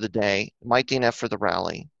DNF for the day, might DNF for the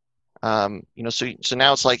rally. So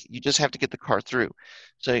now it's like you just have to get the car through.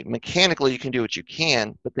 So mechanically you can do what you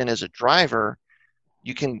can, but then as a driver,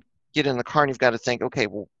 you can get in the car and you've got to think, okay,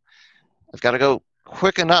 well, I've got to go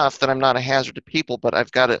quick enough that I'm not a hazard to people, but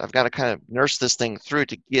I've got to kind of nurse this thing through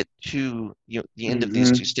to get to the end of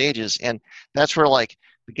these two stages. And that's where like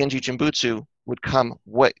the Genji Jimbutsu would come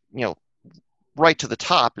right to the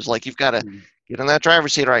top, is like you've got to get in that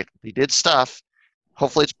driver's seat. Right, they did stuff.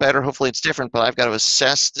 Hopefully it's better. Hopefully it's different. But I've got to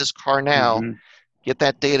assess this car now, get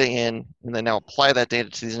that data in, and then now apply that data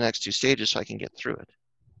to these next two stages so I can get through it.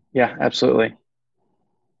 Yeah, absolutely.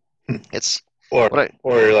 It's or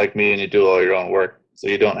you're like me and you do all your own work, so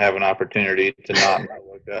you don't have an opportunity to not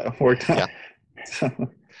work done.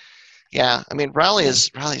 Yeah, I mean, rally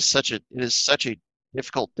is such a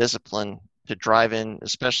difficult discipline to drive in,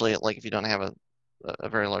 especially like if you don't have a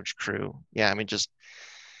very large crew. Yeah, I mean, just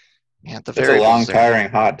the it's a long, tiring,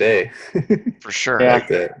 hot day. For sure. I like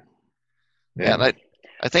that. Yeah, and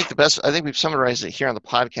I think we've summarized it here on the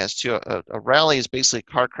podcast too. A rally is basically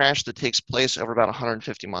a car crash that takes place over about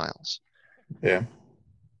 150 miles. Yeah.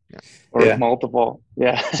 Or multiple.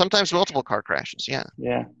 Yeah. Sometimes multiple car crashes. Yeah.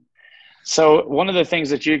 Yeah. So one of the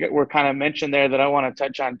things that you were kind of mentioned there that I want to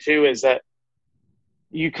touch on too is that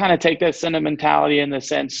you kind of take that sentimentality in the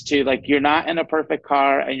sense to like you're not in a perfect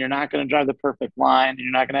car and you're not going to drive the perfect line and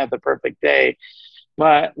you're not going to have the perfect day,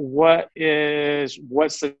 but what's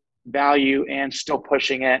the value in still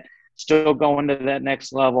pushing it, still going to that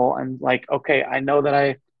next level, and like, okay, I know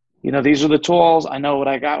that these are the tools, I know what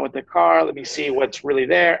I got with the car, let me see what's really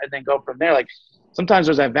there and then go from there. Like sometimes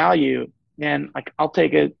there's that value. And like I'll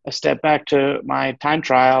take a step back to my time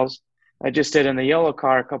trials I just did in the yellow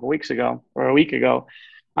car a couple weeks ago or a week ago.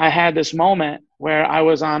 I had this moment where I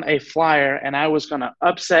was on a flyer and I was going to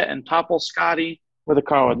upset and topple Scotty with a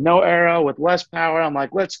car with no aero, with less power. I'm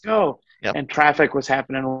like, let's go. Yep. And traffic was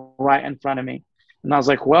happening right in front of me. And I was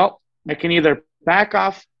like, well, I can either back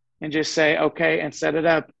off and just say, okay, and set it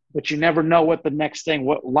up, but you never know what the next thing,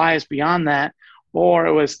 what lies beyond that. Or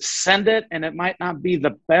it was send it, and it might not be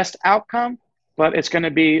the best outcome, but it's going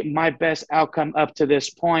to be my best outcome up to this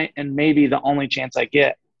point and maybe the only chance I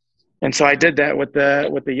get. And so I did that with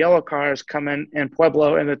the yellow cars coming in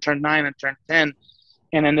Pueblo into turn 9 and turn 10.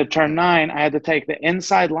 And in the turn 9, I had to take the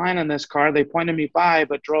inside line on this car. They pointed me by,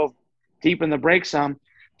 but drove deep in the brake some.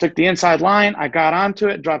 Took the inside line. I got onto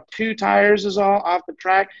it, dropped 2 tires is all off the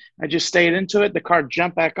track. I just stayed into it. The car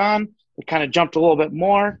jumped back on. It kind of jumped a little bit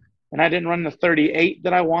more. And I didn't run the 38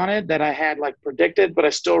 that I wanted, that I had like predicted, but I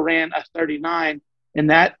still ran a 39. And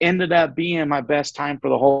that ended up being my best time for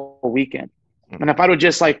the whole weekend. And if I would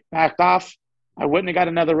just like backed off, I wouldn't have got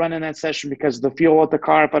another run in that session because of the fuel with the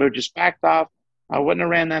car. If I would have just backed off, I wouldn't have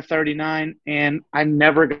ran that 39. And I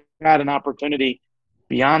never got an opportunity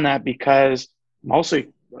beyond that because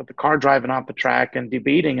mostly with the car driving off the track and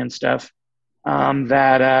debeating and stuff,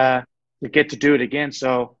 that to get to do it again.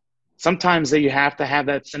 So sometimes that you have to have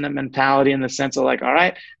that sentimentality in the sense of like, all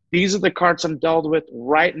right, these are the carts I'm dealt with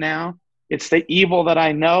right now. It's the evil that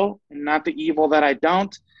I know and not the evil that I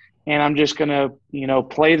don't. And I'm just going to,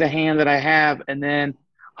 play the hand that I have. And then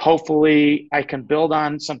hopefully I can build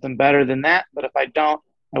on something better than that. But if I don't,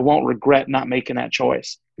 I won't regret not making that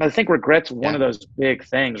choice. I think regret's one of those big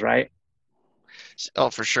things, right? Oh,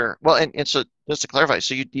 for sure. Well, and so just to clarify,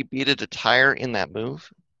 so you debeated a tire in that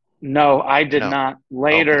move? No, I did not.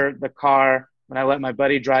 Later, Okay. the car, when I let my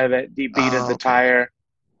buddy drive it, debeated the tire.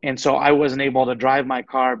 And so I wasn't able to drive my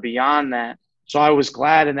car beyond that. So I was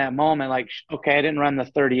glad in that moment, like, okay, I didn't run the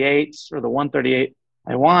 38s or the 138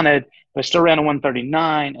 I wanted, but I still ran a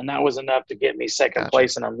 139, and that was enough to get me second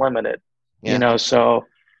place in Unlimited. Yeah. So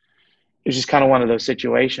it's just kind of one of those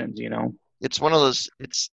situations, It's one of those,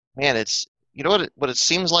 it's what it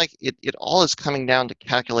seems like? It all is coming down to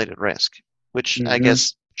calculated risk, which I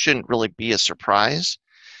guess shouldn't really be a surprise,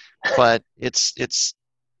 but it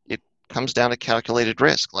comes down to calculated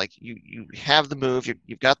risk. Like you have the move,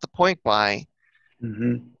 you've got the point by.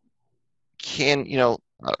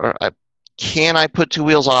 Can I put 2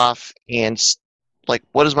 wheels off and like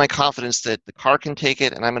what is my confidence that the car can take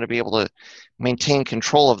it and I'm going to be able to maintain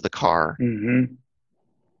control of the car? Yeah.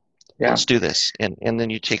 Let's do this, and then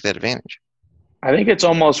you take that advantage. I think it's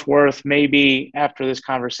almost worth maybe after this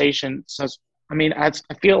conversation. So, I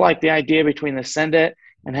feel like the idea between the send it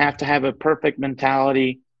and have to have a perfect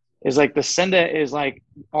mentality is like the send it is like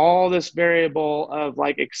all this variable of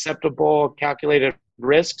like acceptable calculated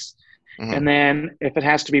risks. And then if it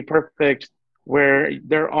has to be perfect where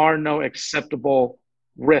there are no acceptable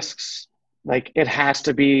risks, like it has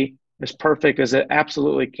to be as perfect as it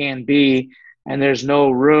absolutely can be. And there's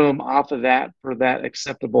no room off of that for that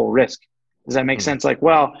acceptable risk. Does that make sense? Like,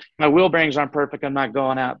 well, my wheel bearings aren't perfect. I'm not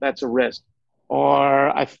going out. That's a risk.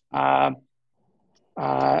 Or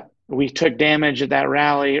we took damage at that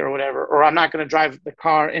rally or whatever, or I'm not going to drive the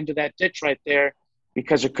car into that ditch right there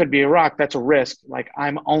because there could be a rock. That's a risk. Like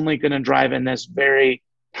I'm only going to drive in this very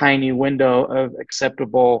tiny window of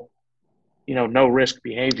acceptable, no risk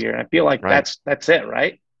behavior. I feel like that's it,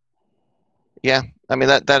 right? Yeah. I mean,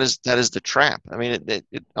 that is the trap. I mean, it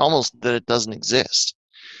almost that it doesn't exist.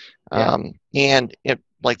 Yeah. And it,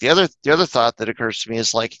 like the other thought that occurs to me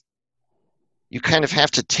is like, you kind of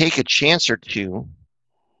have to take a chance or two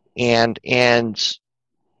and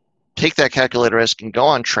take that calculated risk and go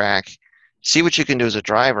on track, see what you can do as a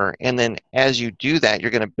driver. And then as you do that,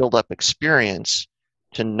 you're going to build up experience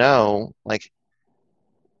to know like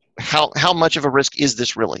how much of a risk is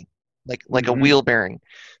this really? Like a wheel bearing.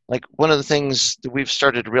 Like one of the things that we've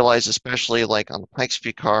started to realize, especially like on the Pikes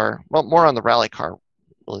Peak car, well, more on the rally car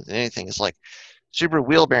really than anything, is like Subaru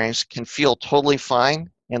wheel bearings can feel totally fine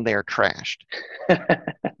and they are trashed.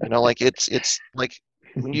 Like it's like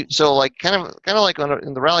when you kind of like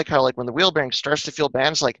in the rally car, like when the wheel bearing starts to feel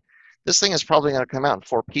bad, it's like this thing is probably going to come out in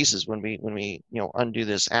 4 pieces when we undo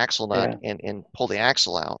this axle nut and pull the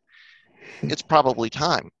axle out. It's probably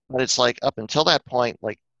time, but it's like up until that point,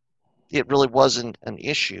 like it really wasn't an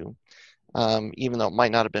issue, even though it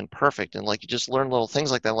might not have been perfect. And like you just learn little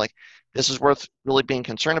things like that, like this is worth really being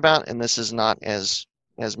concerned about, and this is not as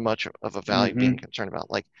much of a value being concerned about.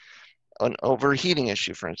 Like an overheating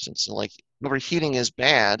issue, for instance. Like overheating is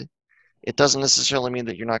bad. It doesn't necessarily mean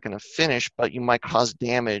that you're not going to finish, but you might cause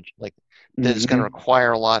damage, like that is going to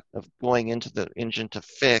require a lot of going into the engine to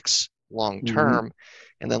fix long term.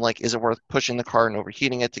 And then, like, is it worth pushing the car and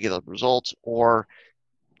overheating it to get a result, or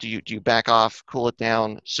do you back off, cool it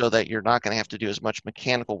down, so that you're not going to have to do as much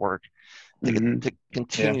mechanical work to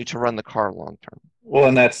continue to run the car long term? Well,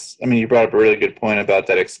 and that's, I mean, you brought up a really good point about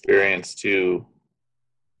that experience too.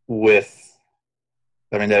 That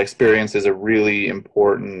experience is a really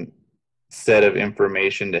important set of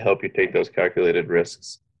information to help you take those calculated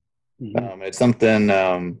risks. It's something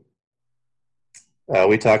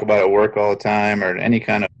we talk about at work all the time, or any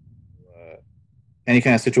kind of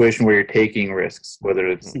situation where you're taking risks, whether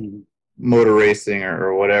it's motor racing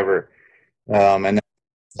or whatever. And then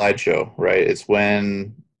slideshow, right? It's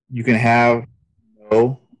when you can have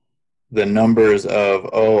the numbers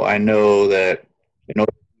of, I know that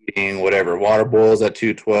whatever, water boils at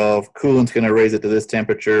 212, coolant's going to raise it to this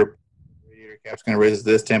temperature, radiator cap's going to raise it to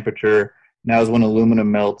this temperature. Now is when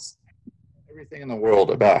aluminum melts. Everything in the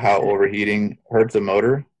world about how overheating hurts a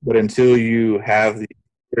motor, but until you have the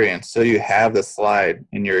experience, so you have the slide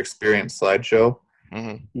in your experience slideshow,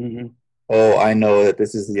 I know that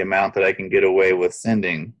this is the amount that I can get away with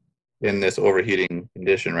sending in this overheating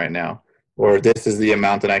condition right now, or this is the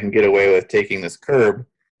amount that I can get away with taking this curb,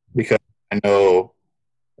 because I know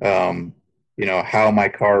how my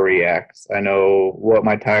car reacts. I know what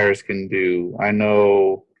my tires can do. I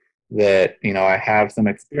know that, I have some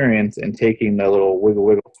experience in taking the little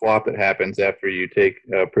wiggle swap that happens after you take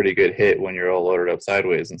a pretty good hit when you're all loaded up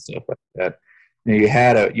sideways and stuff like that. You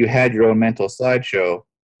had your own mental slideshow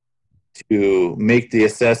to make the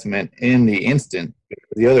assessment in the instant.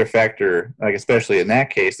 The other factor, like especially in that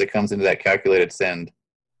case, that comes into that calculated send,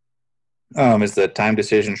 is the time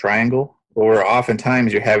decision triangle, where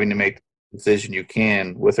oftentimes you're having to make the decision you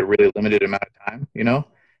can with a really limited amount of time,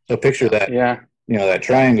 So picture that, that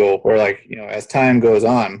triangle where, like, as time goes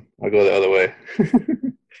on, I'll go the other way.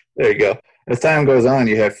 There you go. As time goes on,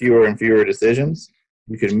 you have fewer and fewer decisions.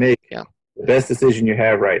 You can make the best decision you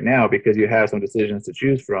have right now because you have some decisions to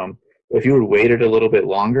choose from. If you had waited a little bit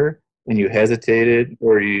longer and you hesitated,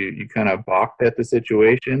 or you kind of balked at the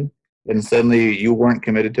situation, and suddenly you weren't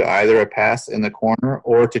committed to either a pass in the corner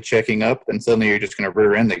or to checking up, then suddenly you're just going to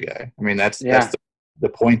rear end the guy. I mean, that's the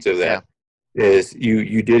point of that. Is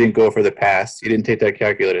you didn't go for the pass. You didn't take that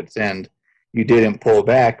calculated send. You didn't pull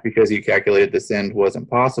back because you calculated the send wasn't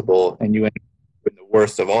possible, and you ended up in the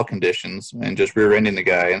worst of all conditions and just rear-ending the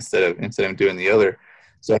guy instead of doing the other.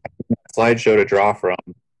 So having that slideshow to draw from,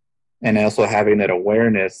 and also having that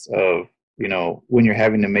awareness of, when you're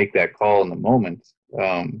having to make that call in the moment,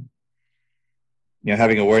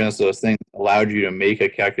 having awareness of those things allowed you to make a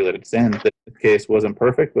calculated send that in this case wasn't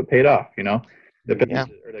perfect but paid off,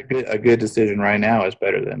 A good decision right now is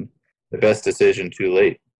better than the best decision too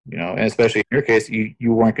late, and especially in your case,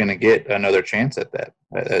 you weren't going to get another chance at that.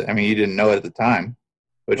 I mean, you didn't know it at the time,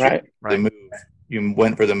 but you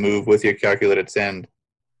went for the move with your calculated send,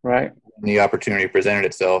 right? And the opportunity presented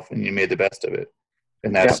itself, and you made the best of it,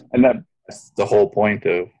 and that's the whole point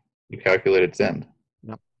of the calculated send.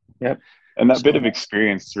 Yep. And that bit of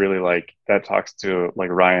experience really, like, that talks to, like,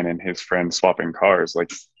 Ryan and his friend swapping cars. Like,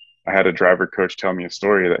 I had a driver coach tell me a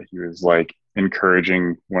story that he was, like,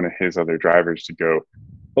 encouraging one of his other drivers to go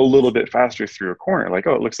a little bit faster through a corner. Like,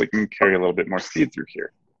 it looks like you can carry a little bit more speed through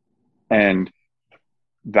here. And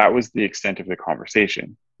that was the extent of the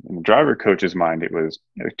conversation. In the driver coach's mind, it was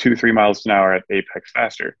 2 to 3 miles an hour at apex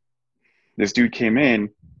faster. This dude came in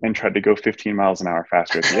and tried to go 15 miles an hour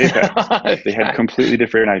faster at the apex. They had completely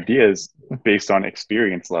different ideas based on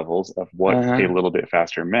experience levels of what a little bit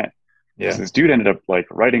faster meant. So this dude ended up, like,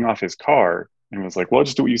 writing off his car and was like, well,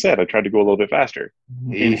 just do what you said. I tried to go a little bit faster.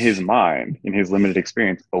 In his mind, in his limited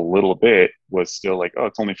experience, a little bit was still like,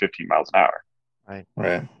 it's only 15 miles an hour.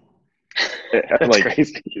 Right. That's like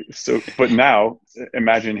crazy. So, but now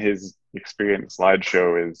imagine his experience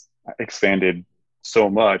slideshow is expanded so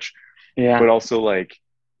much, but also, like,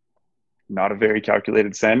 not a very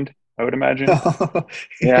calculated send, I would imagine.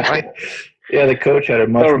 The coach had a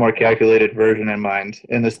much more calculated version in mind,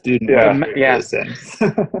 and the student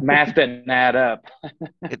math didn't add up.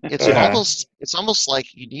 It's almost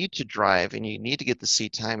like you need to drive and you need to get the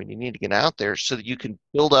seat time and you need to get out there so that you can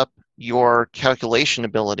build up your calculation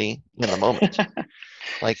ability in the moment.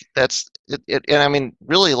 Like that's it, and I mean,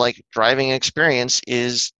 really, like driving experience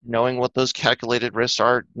is knowing what those calculated risks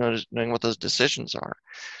are, knowing what those decisions are.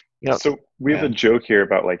 So we have a joke here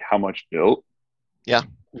about like how much built. Yeah.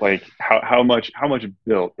 Like how much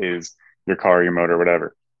built is your car, your motor,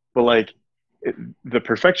 whatever. But like the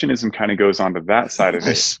perfectionism kind of goes on to that side of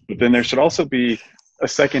it. But then there should also be a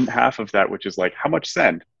second half of that, which is like how much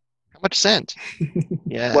send. How much send?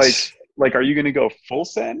 Yes. Like, are you going to go full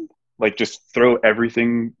send? Like, just throw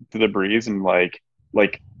everything to the breeze and like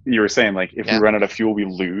you were saying, like if we run out of fuel, we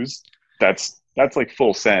lose. That's like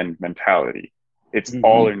full send mentality. It's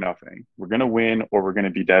all or nothing. We're going to win or we're going to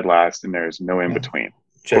be dead last, and there's no in between.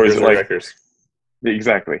 Or is it like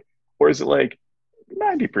exactly? Or is it like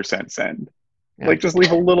 90% send? Yeah. Like just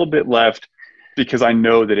leave a little bit left, because I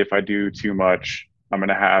know that if I do too much, I'm going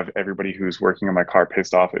to have everybody who's working on my car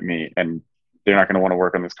pissed off at me, and they're not going to want to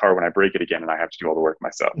work on this car when I break it again and I have to do all the work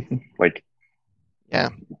myself. Like, yeah.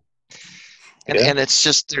 And it's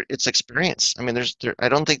just, it's experience. I mean, I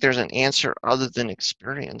don't think there's an answer other than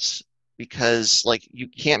experience, because like you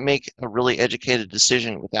can't make a really educated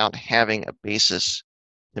decision without having a basis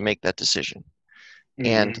to make that decision.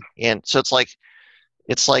 And so it's like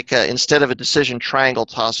instead of a decision triangle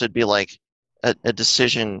toss, it'd be like a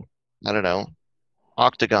decision, I don't know,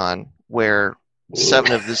 octagon, where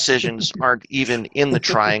 7 of the decisions aren't even in the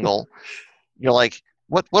triangle. You're like,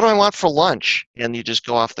 what do I want for lunch? And you just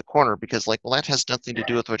go off the corner, because like, well, that has nothing to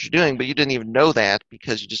do with what you're doing, but you didn't even know that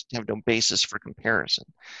because you just have no basis for comparison.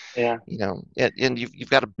 Yeah. And you've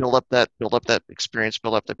got to build up that experience,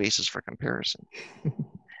 build up the basis for comparison.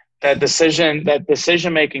 That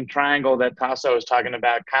decision-making triangle that Tasso was talking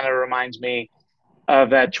about kind of reminds me of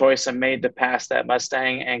that choice I made to pass that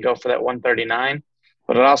Mustang and go for that 139.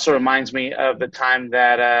 But it also reminds me of the time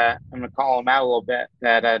that I'm going to call him out a little bit,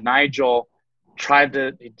 that Nigel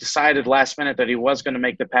he decided last minute that he was going to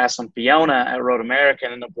make the pass on Fiona at Road America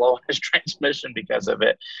and ended up blowing his transmission because of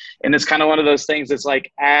it. And it's kind of one of those things. It's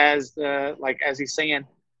like, as he's saying,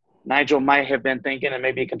 Nigel might have been thinking, and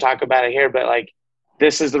maybe you can talk about it here, but like,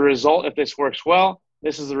 this is the result if this works well.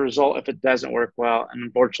 This is the result if it doesn't work well. And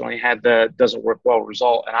unfortunately had the doesn't work well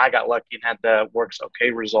result. And I got lucky and had the works okay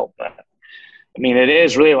result. But I mean, it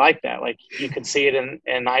is really like that. Like you can see it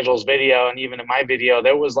in Nigel's video, and even in my video,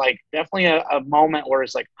 there was like definitely a moment where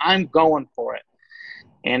it's like, I'm going for it.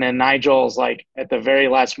 And then Nigel's like, at the very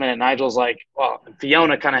last minute, Nigel's like, well,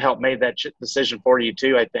 Fiona kind of helped make that decision for you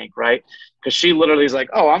too, I think, right? Because she literally is like,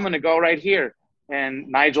 oh, I'm going to go right here. And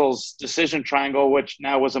Nigel's decision triangle, which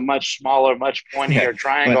now was a much smaller, much pointier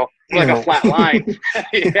triangle, like a flat line,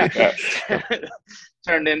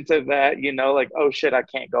 turned into that, like, oh shit, I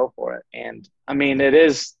can't go for it. And I mean,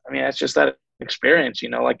 that's just that experience,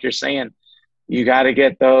 like you're saying, you got to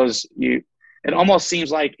get those, it almost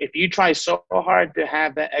seems like if you try so hard to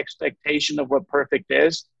have that expectation of what perfect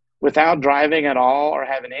is without driving at all or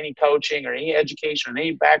having any coaching or any education or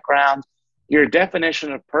any background, your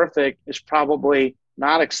definition of perfect is probably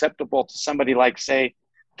not acceptable to somebody like, say,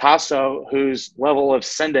 Tasso, whose level of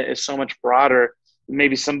senda is so much broader than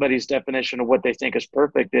maybe somebody's definition of what they think is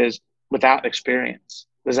perfect is without experience.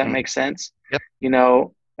 Does that make sense?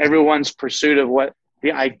 Yep. Everyone's pursuit of what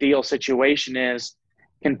the ideal situation is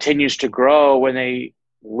continues to grow when they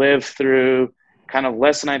live through kind of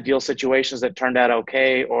less than ideal situations that turned out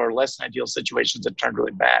okay, or less than ideal situations that turned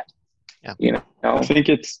really bad. Yeah. I think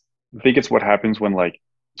it's what happens when like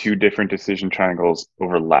 2 different decision triangles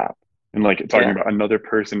overlap, and like talking about another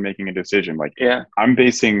person making a decision. Like, I'm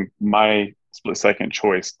basing my split-second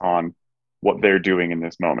choice on what they're doing in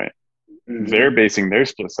this moment. Mm-hmm. They're basing their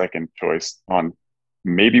split-second choice on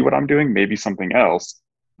maybe what I'm doing, maybe something else.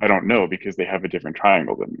 I don't know, because they have a different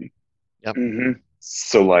triangle than me. Yep. Mm-hmm.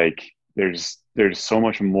 So like, there's so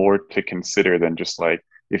much more to consider than just like,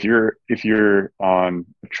 if you're on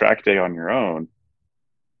a track day on your own,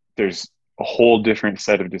 there's a whole different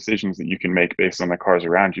set of decisions that you can make based on the cars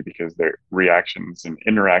around you, because their reactions and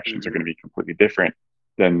interactions are going to be completely different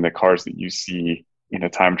than the cars that you see in a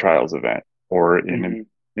time trials event or in an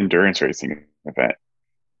endurance racing event.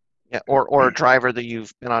 Yeah, or a driver that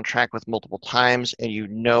you've been on track with multiple times and you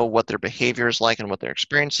know what their behavior is like and what their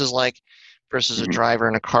experience is like, versus a driver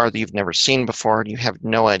in a car that you've never seen before and you have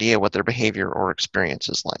no idea what their behavior or experience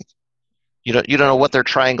is like. You don't know what their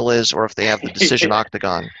triangle is, or if they have the decision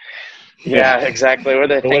octagon. Yeah, exactly. What are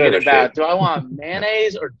they thinking about? Do I want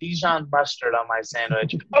mayonnaise or Dijon mustard on my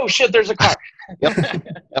sandwich? Oh shit, there's a car. Yep.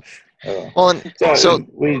 Well, and so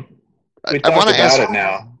we talked about it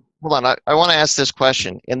now. Hold on, I want to ask this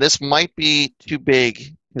question, and this might be too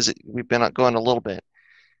big because we've been going a little bit.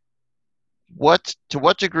 to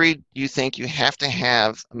what degree do you think you have to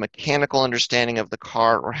have a mechanical understanding of the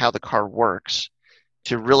car or how the car works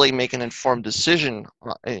to really make an informed decision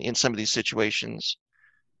in some of these situations?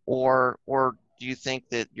 Or do you think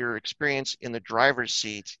that your experience in the driver's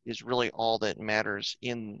seat is really all that matters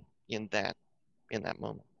in that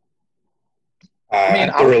moment? I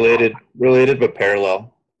mean, related but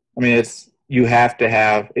parallel. I mean, you have to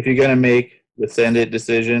have, if you're going to make the send it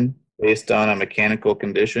decision based on a mechanical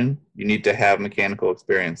condition, you need to have mechanical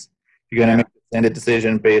experience. If you're going to make the send it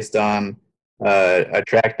decision based on a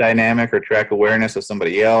track dynamic or track awareness of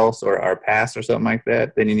somebody else or our past or something like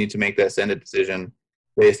that, then you need to make that send it decision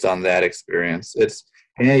based on that experience. It's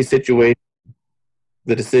in any situation,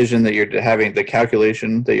 the decision that you're having, the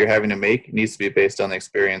calculation that you're having to make needs to be based on the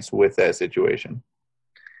experience with that situation.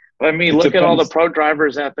 I mean, look at all the pro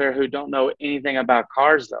drivers out there who don't know anything about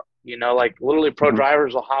cars, though. You know, like literally pro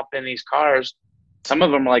drivers will hop in these cars. Some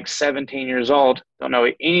of them are like 17 years old, don't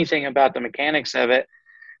know anything about the mechanics of it.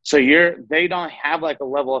 So they don't have like a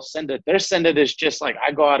level of send it. Their send it is just like,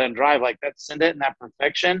 I go out and drive, like that send it and that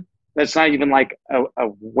perfection. That's not even like a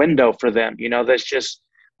window for them. You know, that's just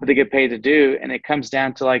what they get paid to do. And it comes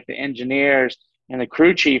down to like the engineers and the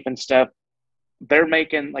crew chief and stuff. They're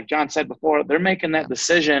making, like John said before, they're making that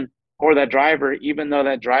decision for that driver, even though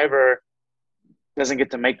that driver doesn't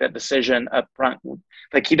get to make that decision up front.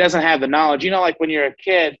 Like he doesn't have the knowledge. You know, like when you're a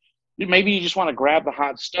kid, maybe you just want to grab the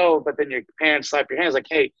hot stove, but then your parents slap your hands like,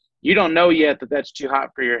 hey, you don't know yet that that's too hot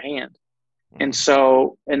for your hand. And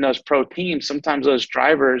so in those pro teams, sometimes those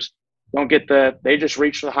drivers don't get they just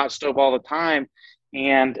reach for the hot stove all the time.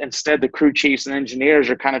 And instead the crew chiefs and engineers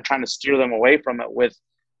are kind of trying to steer them away from it with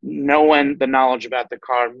knowing the knowledge about the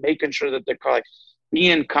car, making sure that the car, like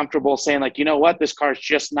being comfortable saying like, you know what, this car is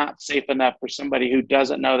just not safe enough for somebody who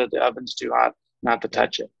doesn't know that the oven's too hot not to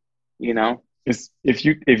touch it, you know? If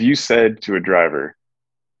you said to a driver,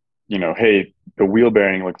 you know, hey, the wheel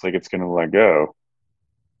bearing looks like it's going to let go,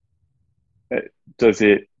 does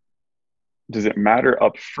it matter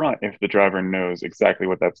up front if the driver knows exactly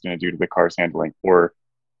what that's going to do to the car's handling, or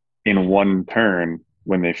in one turn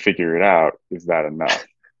when they figure it out, is that enough?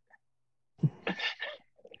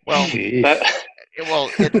 Well,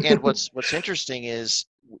 and what's interesting is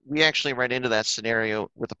we actually ran into that scenario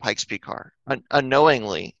with a Pikes Peak car.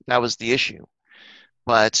 Unknowingly, that was the issue.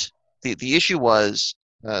 But the issue was,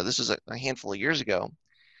 this is a handful of years ago,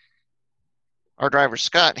 our driver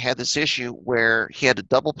Scott had this issue where he had to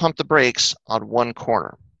double pump the brakes on one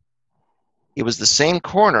corner. It was the same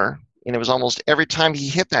corner, and it was almost every time he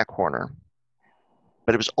hit that corner,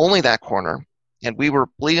 but it was only that corner, and we were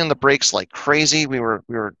bleeding the brakes like crazy. We were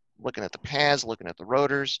looking at the pads, looking at the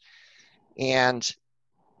rotors, and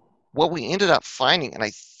what we ended up finding, and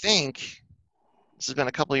I think this has been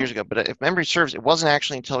a couple of years ago, but if memory serves, it wasn't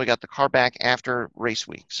actually until we got the car back after race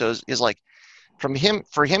week. So it's like, from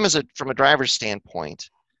a driver's standpoint,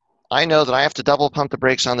 I know that I have to double pump the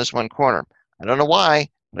brakes on this one corner. I don't know why,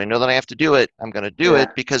 but I know that I have to do it. I'm going to do it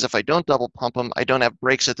because if I don't double pump them, I don't have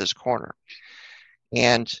brakes at this corner.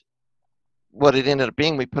 And what it ended up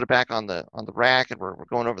being, we put it back on the rack, and we're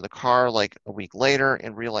going over the car like a week later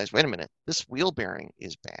and realized, wait a minute, this wheel bearing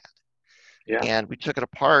is bad. Yeah. And we took it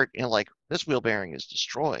apart and like, this wheel bearing is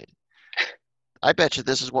destroyed. I bet you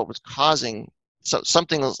this is what was causing. So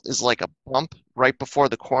something is like a bump right before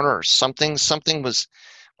the corner, or something was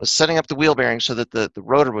setting up the wheel bearing so that the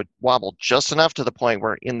rotor would wobble just enough to the point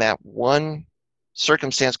where in that one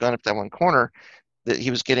circumstance going up that one corner that he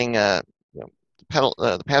was getting the pads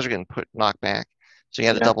were getting knocked back. So he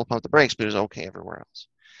had to double pump the brakes, but it was okay everywhere else.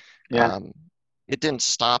 Yeah. It didn't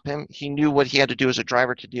stop him. He knew what he had to do as a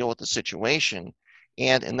driver to deal with the situation.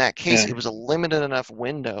 And in that case, it was a limited enough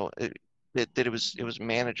window that it was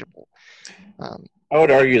manageable. I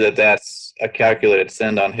would argue that that's a calculated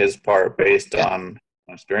send on his part based on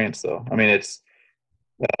experience, though. I mean, it's,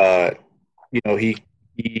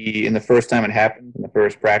 he in the first time it happened, in the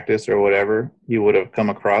first practice or whatever, he would have come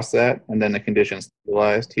across that, and then the conditions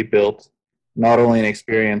stabilized. He built not only an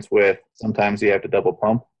experience with sometimes you have to double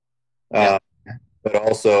pump, but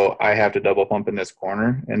also I have to double pump in this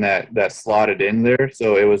corner, and that slotted in there.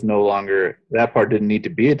 So it was no longer, that part didn't need to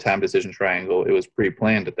be a time decision triangle. It was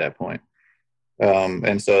pre-planned at that point.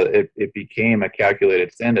 And so it became a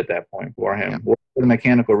calculated send at that point for him. What the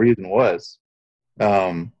mechanical reason was.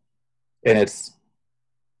 And it's,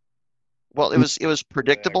 well, it was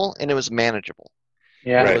predictable and it was manageable.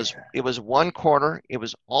 Yeah. It was one corner. It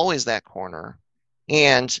was always that corner,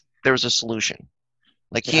 and there was a solution.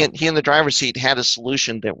 Like he in the driver's seat had a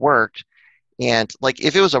solution that worked, and like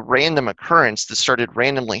if it was a random occurrence that started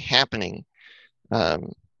randomly happening,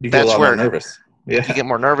 you get a lot more nervous. Yeah. You get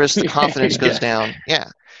more nervous. The confidence goes Yeah. down. Yeah.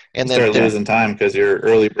 And You then, start losing time because you're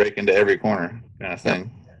early break into every corner kind of Yep.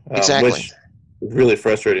 thing, Exactly. which is really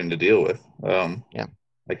frustrating to deal with. Yeah.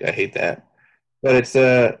 Like I hate that. But it's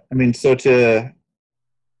I mean, so to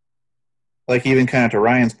like even kind of to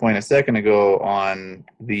Ryan's point a second ago on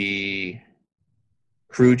the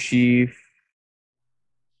crew chief,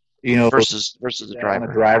 you know, versus the on the driver.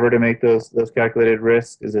 driver to make those calculated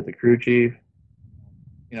risks. Is it the crew chief?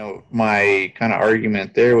 You know, my kind of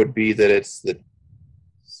argument there would be that it's the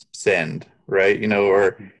send, right? You know,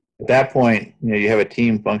 or at that point, you know, you have a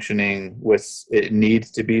team functioning with it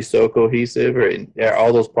needs to be so cohesive, or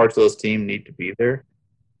all those parts of those team need to be there.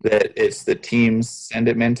 That it's the team's send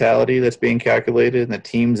it mentality that's being calculated and the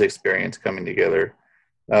team's experience coming together.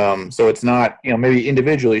 So it's not, you know, maybe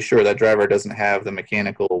individually, sure, that driver doesn't have the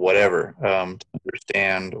mechanical whatever to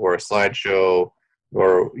understand or a slideshow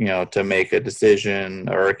or, you know, to make a decision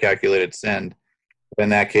or a calculated send. But in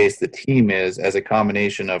that case, the team is as a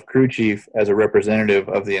combination of crew chief as a representative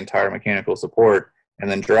of the entire mechanical support and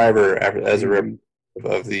then driver as a representative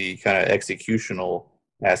of the kind of executional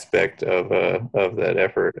aspect of that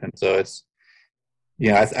effort. And so it's,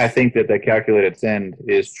 you know, I think that the calculated send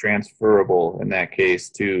is transferable in that case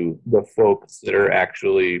to the folks that are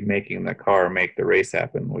actually making the car make the race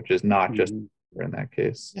happen, which is not just in that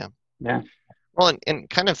case. Yeah. Yeah. Well, and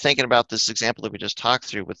kind of thinking about this example that we just talked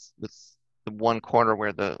through with the one corner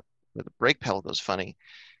where the brake pedal goes funny,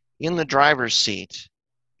 in the driver's seat,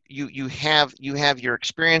 you have your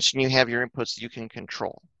experience and you have your inputs that you can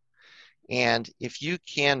control. And if you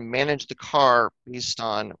can manage the car based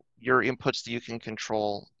on your inputs that you can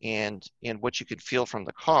control and what you could feel from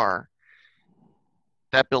the car,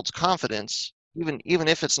 that builds confidence, even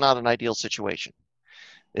if it's not an ideal situation.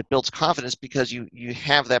 It builds confidence because you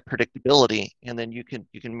have that predictability, and then you can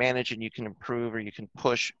manage and you can improve or you can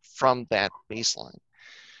push from that baseline.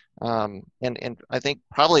 And I think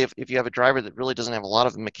probably if you have a driver that really doesn't have a lot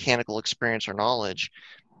of mechanical experience or knowledge,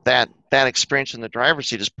 that experience in the driver's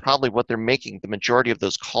seat is probably what they're making the majority of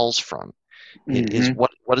those calls from. It is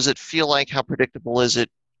what does it feel like? How predictable is it?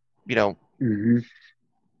 You know,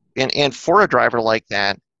 and for a driver like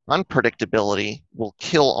that, unpredictability will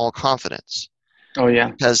kill all confidence. Oh yeah.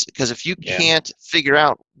 Because if you can't figure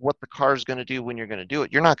out what the car is going to do when you're going to do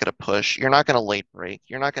it, you're not going to push. You're not going to late brake.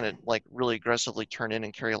 You're not going to like really aggressively turn in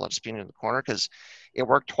and carry a lot of speed into the corner because it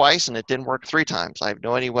worked twice and it didn't work 3 times. I have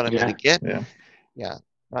no idea what I'm going to get. Yeah.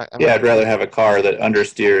 I'd rather have a car that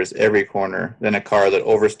understeers every corner than a car that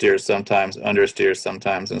oversteers sometimes, understeers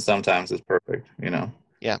sometimes, and sometimes is perfect. You know.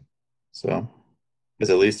 Yeah. So, because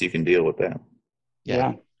at least you can deal with that.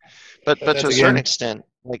 Yeah. But to a certain extent,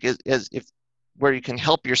 like as if where you can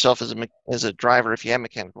help yourself as a driver if you have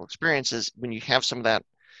mechanical experience is when you have some of that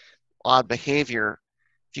odd behavior.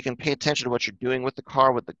 If you can pay attention to what you're doing with the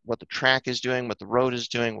car, what the track is doing, what the road is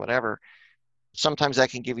doing, whatever. Sometimes that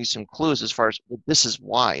can give you some clues as far as well, this is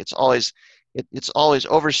why it's always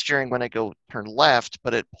oversteering when I go turn left,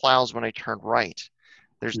 but it plows when I turn right.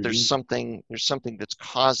 There's something that's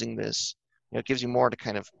causing this. You know, it gives you more to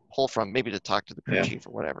kind of pull from, maybe to talk to the crew chief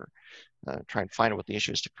or whatever, try and find out what the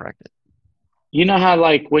issue is to correct it. You know how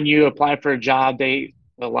like when you apply for a job, they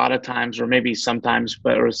a lot of times, or maybe sometimes,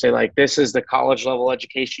 but or say like this is the college level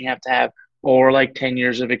education you have to have, or like 10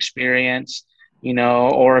 years of experience, you know,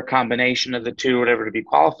 or a combination of the two, whatever, to be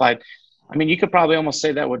qualified. I mean, you could probably almost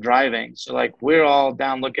say that with driving. So like we're all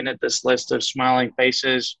down looking at this list of smiling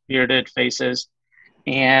faces, bearded faces,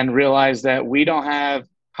 and realize that we don't have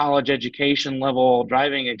college education level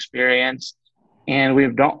driving experience, and we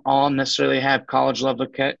don't all necessarily have college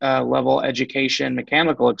level education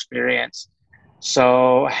mechanical experience.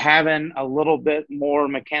 So having a little bit more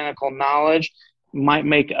mechanical knowledge might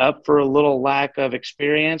make up for a little lack of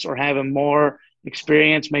experience, or having more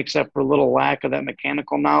experience makes up for a little lack of that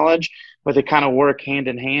mechanical knowledge, but they kind of work hand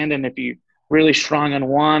in hand. And if you're really strong in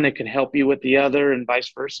one, it can help you with the other and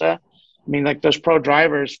vice versa. I mean, like those pro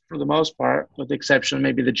drivers, for the most part, with the exception of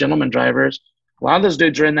maybe the gentleman drivers, a lot of those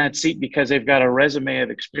dudes are in that seat because they've got a resume of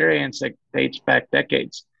experience that dates back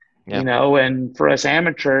decades, you know, and for us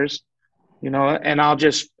amateurs, you know, and I'll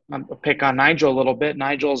just pick on Nigel a little bit.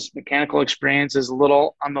 Nigel's mechanical experience is a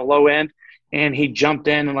little on the low end, and he jumped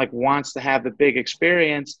in and like wants to have the big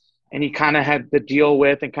experience, and he kind of had to deal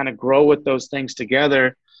with and kind of grow with those things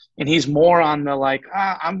together. And he's more on the like,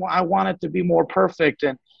 I want it to be more perfect.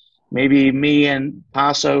 And maybe me and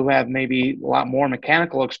Paso, who have maybe a lot more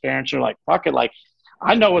mechanical experience, are like, fuck it, like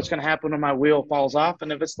I know what's going to happen when my wheel falls off.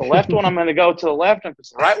 And if it's the left one, I'm going to go to the left. And if it's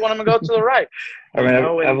the right one, I'm going to go to the right. I mean,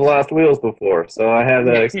 I've lost wheels before, so I have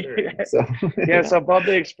that experience. So. Yeah, so both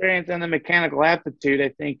the experience and the mechanical aptitude, I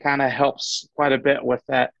think, kind of helps quite a bit with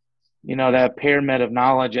that, that pyramid of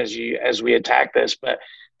knowledge as we attack this. But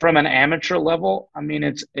from an amateur level, I mean,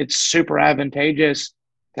 it's super advantageous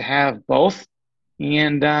to have both.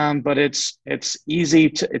 And but it's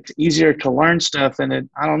easier to learn stuff, and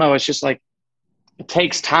I don't know, it's just like it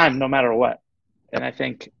takes time no matter what. And I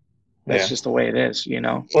think that's just the way it is,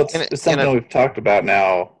 Well, it's something we've talked about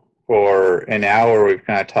now for an hour. We've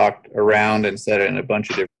kind of talked around and said it in a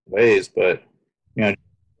bunch of different ways, but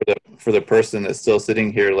for the person that's still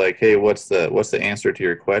sitting here, like, hey, what's the answer to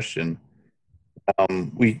your question?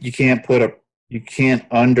 You can't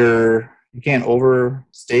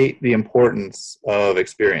overstate the importance of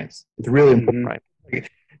experience. It's really important, right?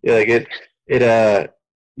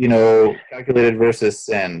 Calculated versus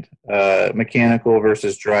send, mechanical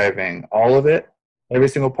versus driving, all of it, every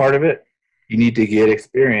single part of it, you need to get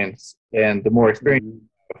experience. And the more experience,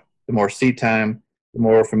 the more seat time, the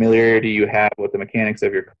more familiarity you have with the mechanics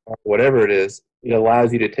of your car, whatever it is, it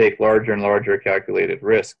allows you to take larger and larger calculated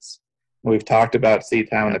risks. We've talked about seat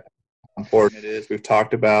time and how important it is. We've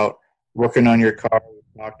talked about working on your car.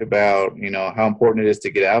 We've talked about, how important it is to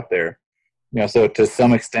get out there. So to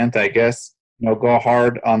some extent, I guess, go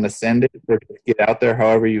hard on the send it or get out there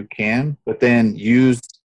however you can, but then use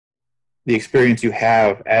the experience you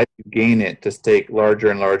have as you gain it to take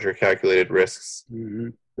larger and larger calculated risks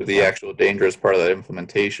for the actual dangerous part of that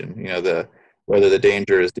implementation. Whether the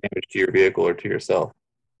danger is damage to your vehicle or to yourself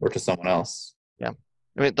or to someone else. Yeah.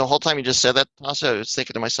 I mean, the whole time you just said that, also, I was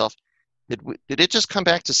thinking to myself, did it just come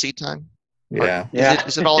back to seat time? Yeah.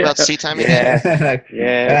 Is it all about seat time? Yeah. And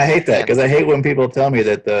I hate that because I hate when people tell me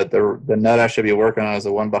that the nut I should be working on is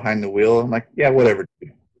the one behind the wheel. I'm like, yeah, whatever.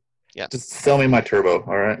 Yeah. Just sell me my turbo,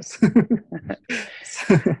 all right?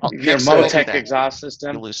 Your Motec exhaust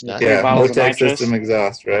system. Yeah, Motec system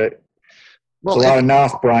exhaust, right? Well, it's a lot of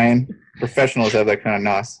NOS, Brian. Professionals have that kind of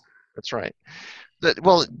NOS. That's right.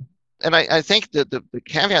 And I think that the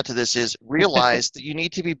caveat to this is realize that you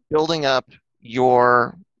need to be building up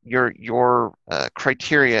your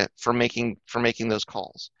criteria for making those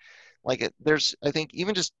calls. Like I think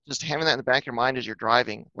even just having that in the back of your mind as you're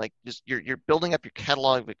driving, like just you're building up your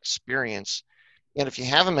catalog of experience. And if you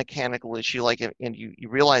have a mechanical issue, and you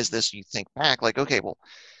realize this, you think back, like, okay, well,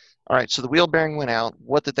 all right, so the wheel bearing went out.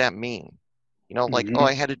 What did that mean? Oh,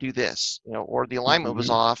 I had to do this, or the alignment was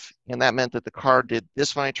off, and that meant that the car did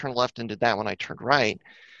this when I turned left and did that when I turned right.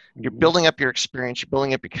 You're building up your experience, you're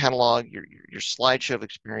building up your catalog, your slideshow of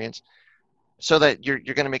experience, so that you're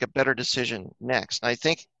going to make a better decision next. And I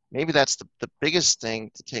think maybe that's the biggest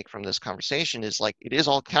thing to take from this conversation is, like, it is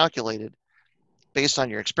all calculated based on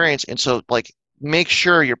your experience. And so, like, make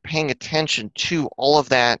sure you're paying attention to all of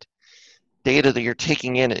that data that you're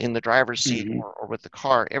taking in the driver's seat or with the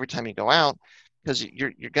car every time you go out, because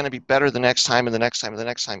you're going to be better the next time and the next time and the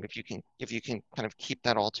next time if you can kind of keep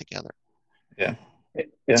that all together. Yeah.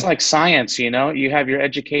 It's like science, you have your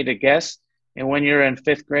educated guess, and when you're in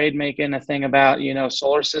fifth grade making a thing about,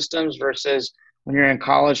 solar systems versus when you're in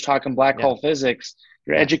college talking black hole physics,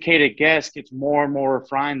 your educated guess gets more and more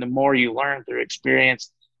refined the more you learn through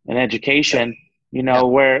experience and education,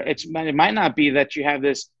 where it might not be that you have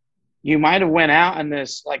this. You might have went out on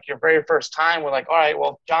this, like, your very first time. We're like, all right,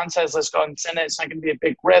 well, John says, let's go and send it. It's not going to be a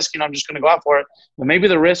big risk. I'm just going to go out for it. But maybe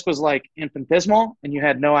the risk was like infinitesimal and you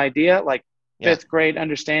had no idea, like fifth grade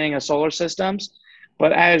understanding of solar systems.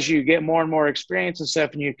 But as you get more and more experience and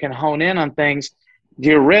stuff and you can hone in on things,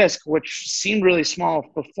 your risk, which seemed really small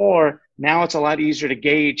before, now it's a lot easier to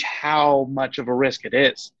gauge how much of a risk it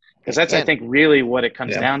is. Because that's, I think, really what it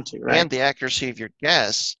comes down to, right? And the accuracy of your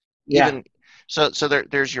guess. Even So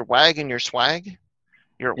there's your wag and your swag,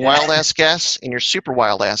 your wild ass guess and your super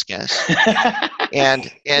wild ass guess, and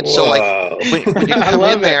so, like, when you come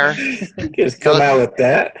in there, you just come out with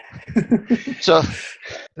that. So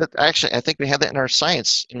actually, I think we had that in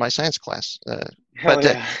my science class.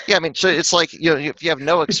 I mean, so it's like, if you have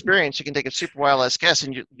no experience, you can take a super wild ass guess,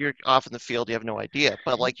 and you're off in the field, you have no idea.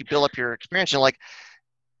 But, like, you build up your experience, and like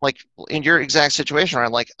in your exact situation, where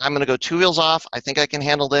I'm like, I'm going to go 2 wheels off. I think I can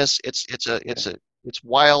handle this. It's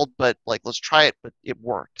wild, but, like, let's try it. But it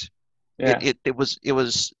worked. Yeah. It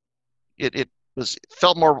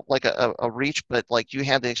felt more like a reach, but, like, you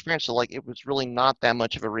had the experience. So, like, it was really not that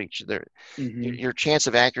much of a reach. Your chance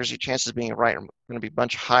of accuracy, chances of being right are going to be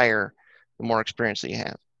much higher the more experience that you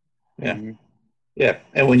have. Yeah. Yeah.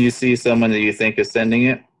 And when you see someone that you think is sending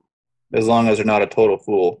it, as long as they're not a total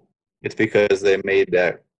fool, it's because they made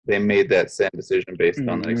that they made that same decision based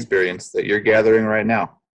on the Mhm. experience that you're gathering right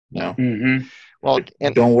now. You know, Mm-hmm. Well, Like,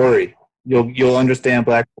 and don't worry, you'll understand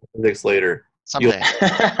black hole physics later. someday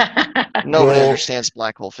nobody Well- understands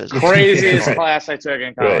black hole physics. Craziest Right. class I took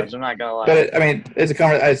in college. I'm not gonna lie. But I mean, it's a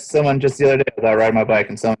conversation. Someone just the other day, I was out riding my bike,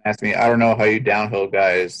 and someone asked me, "I don't know how you downhill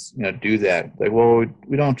guys, do that." Like, well,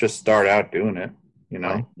 we don't just start out doing it,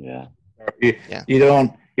 Right. Yeah. You, Yeah. you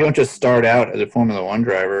don't just start out as a Formula One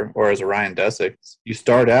driver or as a Ryan Dessick. You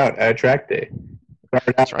start out at a track day, start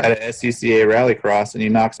out That's right. at a SCCA rallycross, and you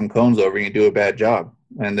knock some cones over, and you do a bad job,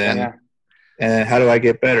 and then Yeah. and then how do I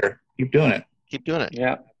get better? Keep doing it, Keep doing it.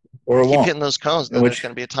 Yeah. or it Keep won't. hitting those cones. Then Which- there's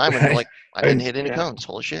going to be a time when you're right. like, I didn't I- hit any Yeah. cones.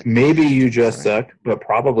 Holy shit. Maybe you just Right. suck, but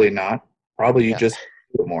probably not. Probably you Yeah. just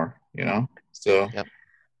do it more, So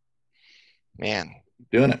Man,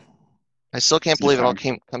 doing it. I still can't Seat believe it all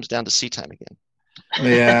time. comes down to seat time again.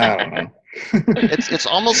 Yeah, I don't know. It's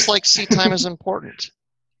almost like seat time is important.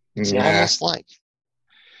 It's Nah. almost like.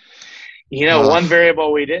 One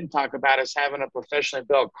variable we didn't talk about is having a professionally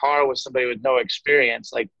built car with somebody with no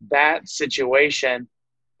experience. Like that situation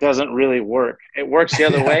doesn't really work. It works the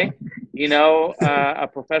other way. A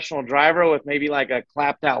professional driver with maybe like a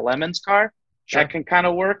clapped out Lemons car, Sure. that can kind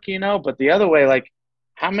of work, but the other way, like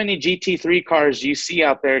how many GT3 cars do you see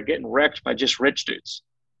out there getting wrecked by just rich dudes?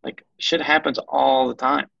 Like shit happens all the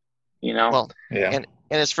time, Well, Yeah. and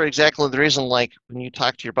it's for exactly the reason, like when you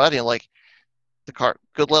talk to your buddy, like the car,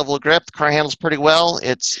 good level of grip, the car handles pretty well.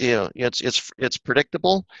 It's it's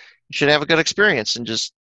predictable. You should have a good experience and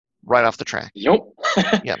just right off the track. Yup.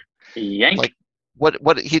 Yep. Yank. Like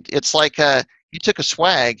it's like he took a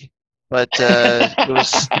swag, but it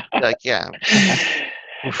was like he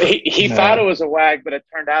No. thought it was a wag, but it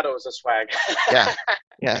turned out it was a swag.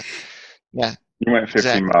 yeah. You went 15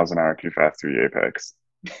 Exactly. miles an hour too fast through the apex.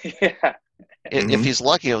 Yeah. If Mhm. he's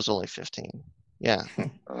lucky, it was only 15. Yeah,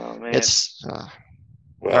 Oh man. it's Well,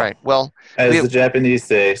 all right. Well, as we- the Japanese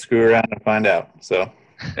say, screw around and find out. So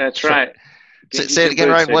That's Sure. right. say it again,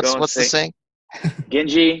 Jimbutsu, Ryan. go and What's the see. saying?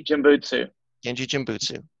 Genji Jimbutsu. Genji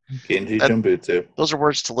Jimbutsu. Genji That- Jumbutsu. Those are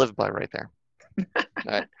words to live by, right there. All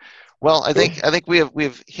right. Well, I think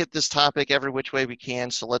we've hit this topic every which way we can.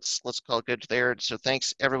 So let's call it good there. So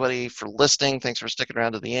thanks everybody for listening. Thanks for sticking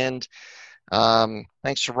around to the end.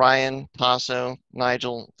 Thanks to Ryan, Tasso,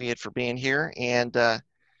 Nigel, Viet for being here. And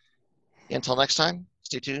until next time,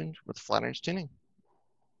 stay tuned with Flatirons Tuning.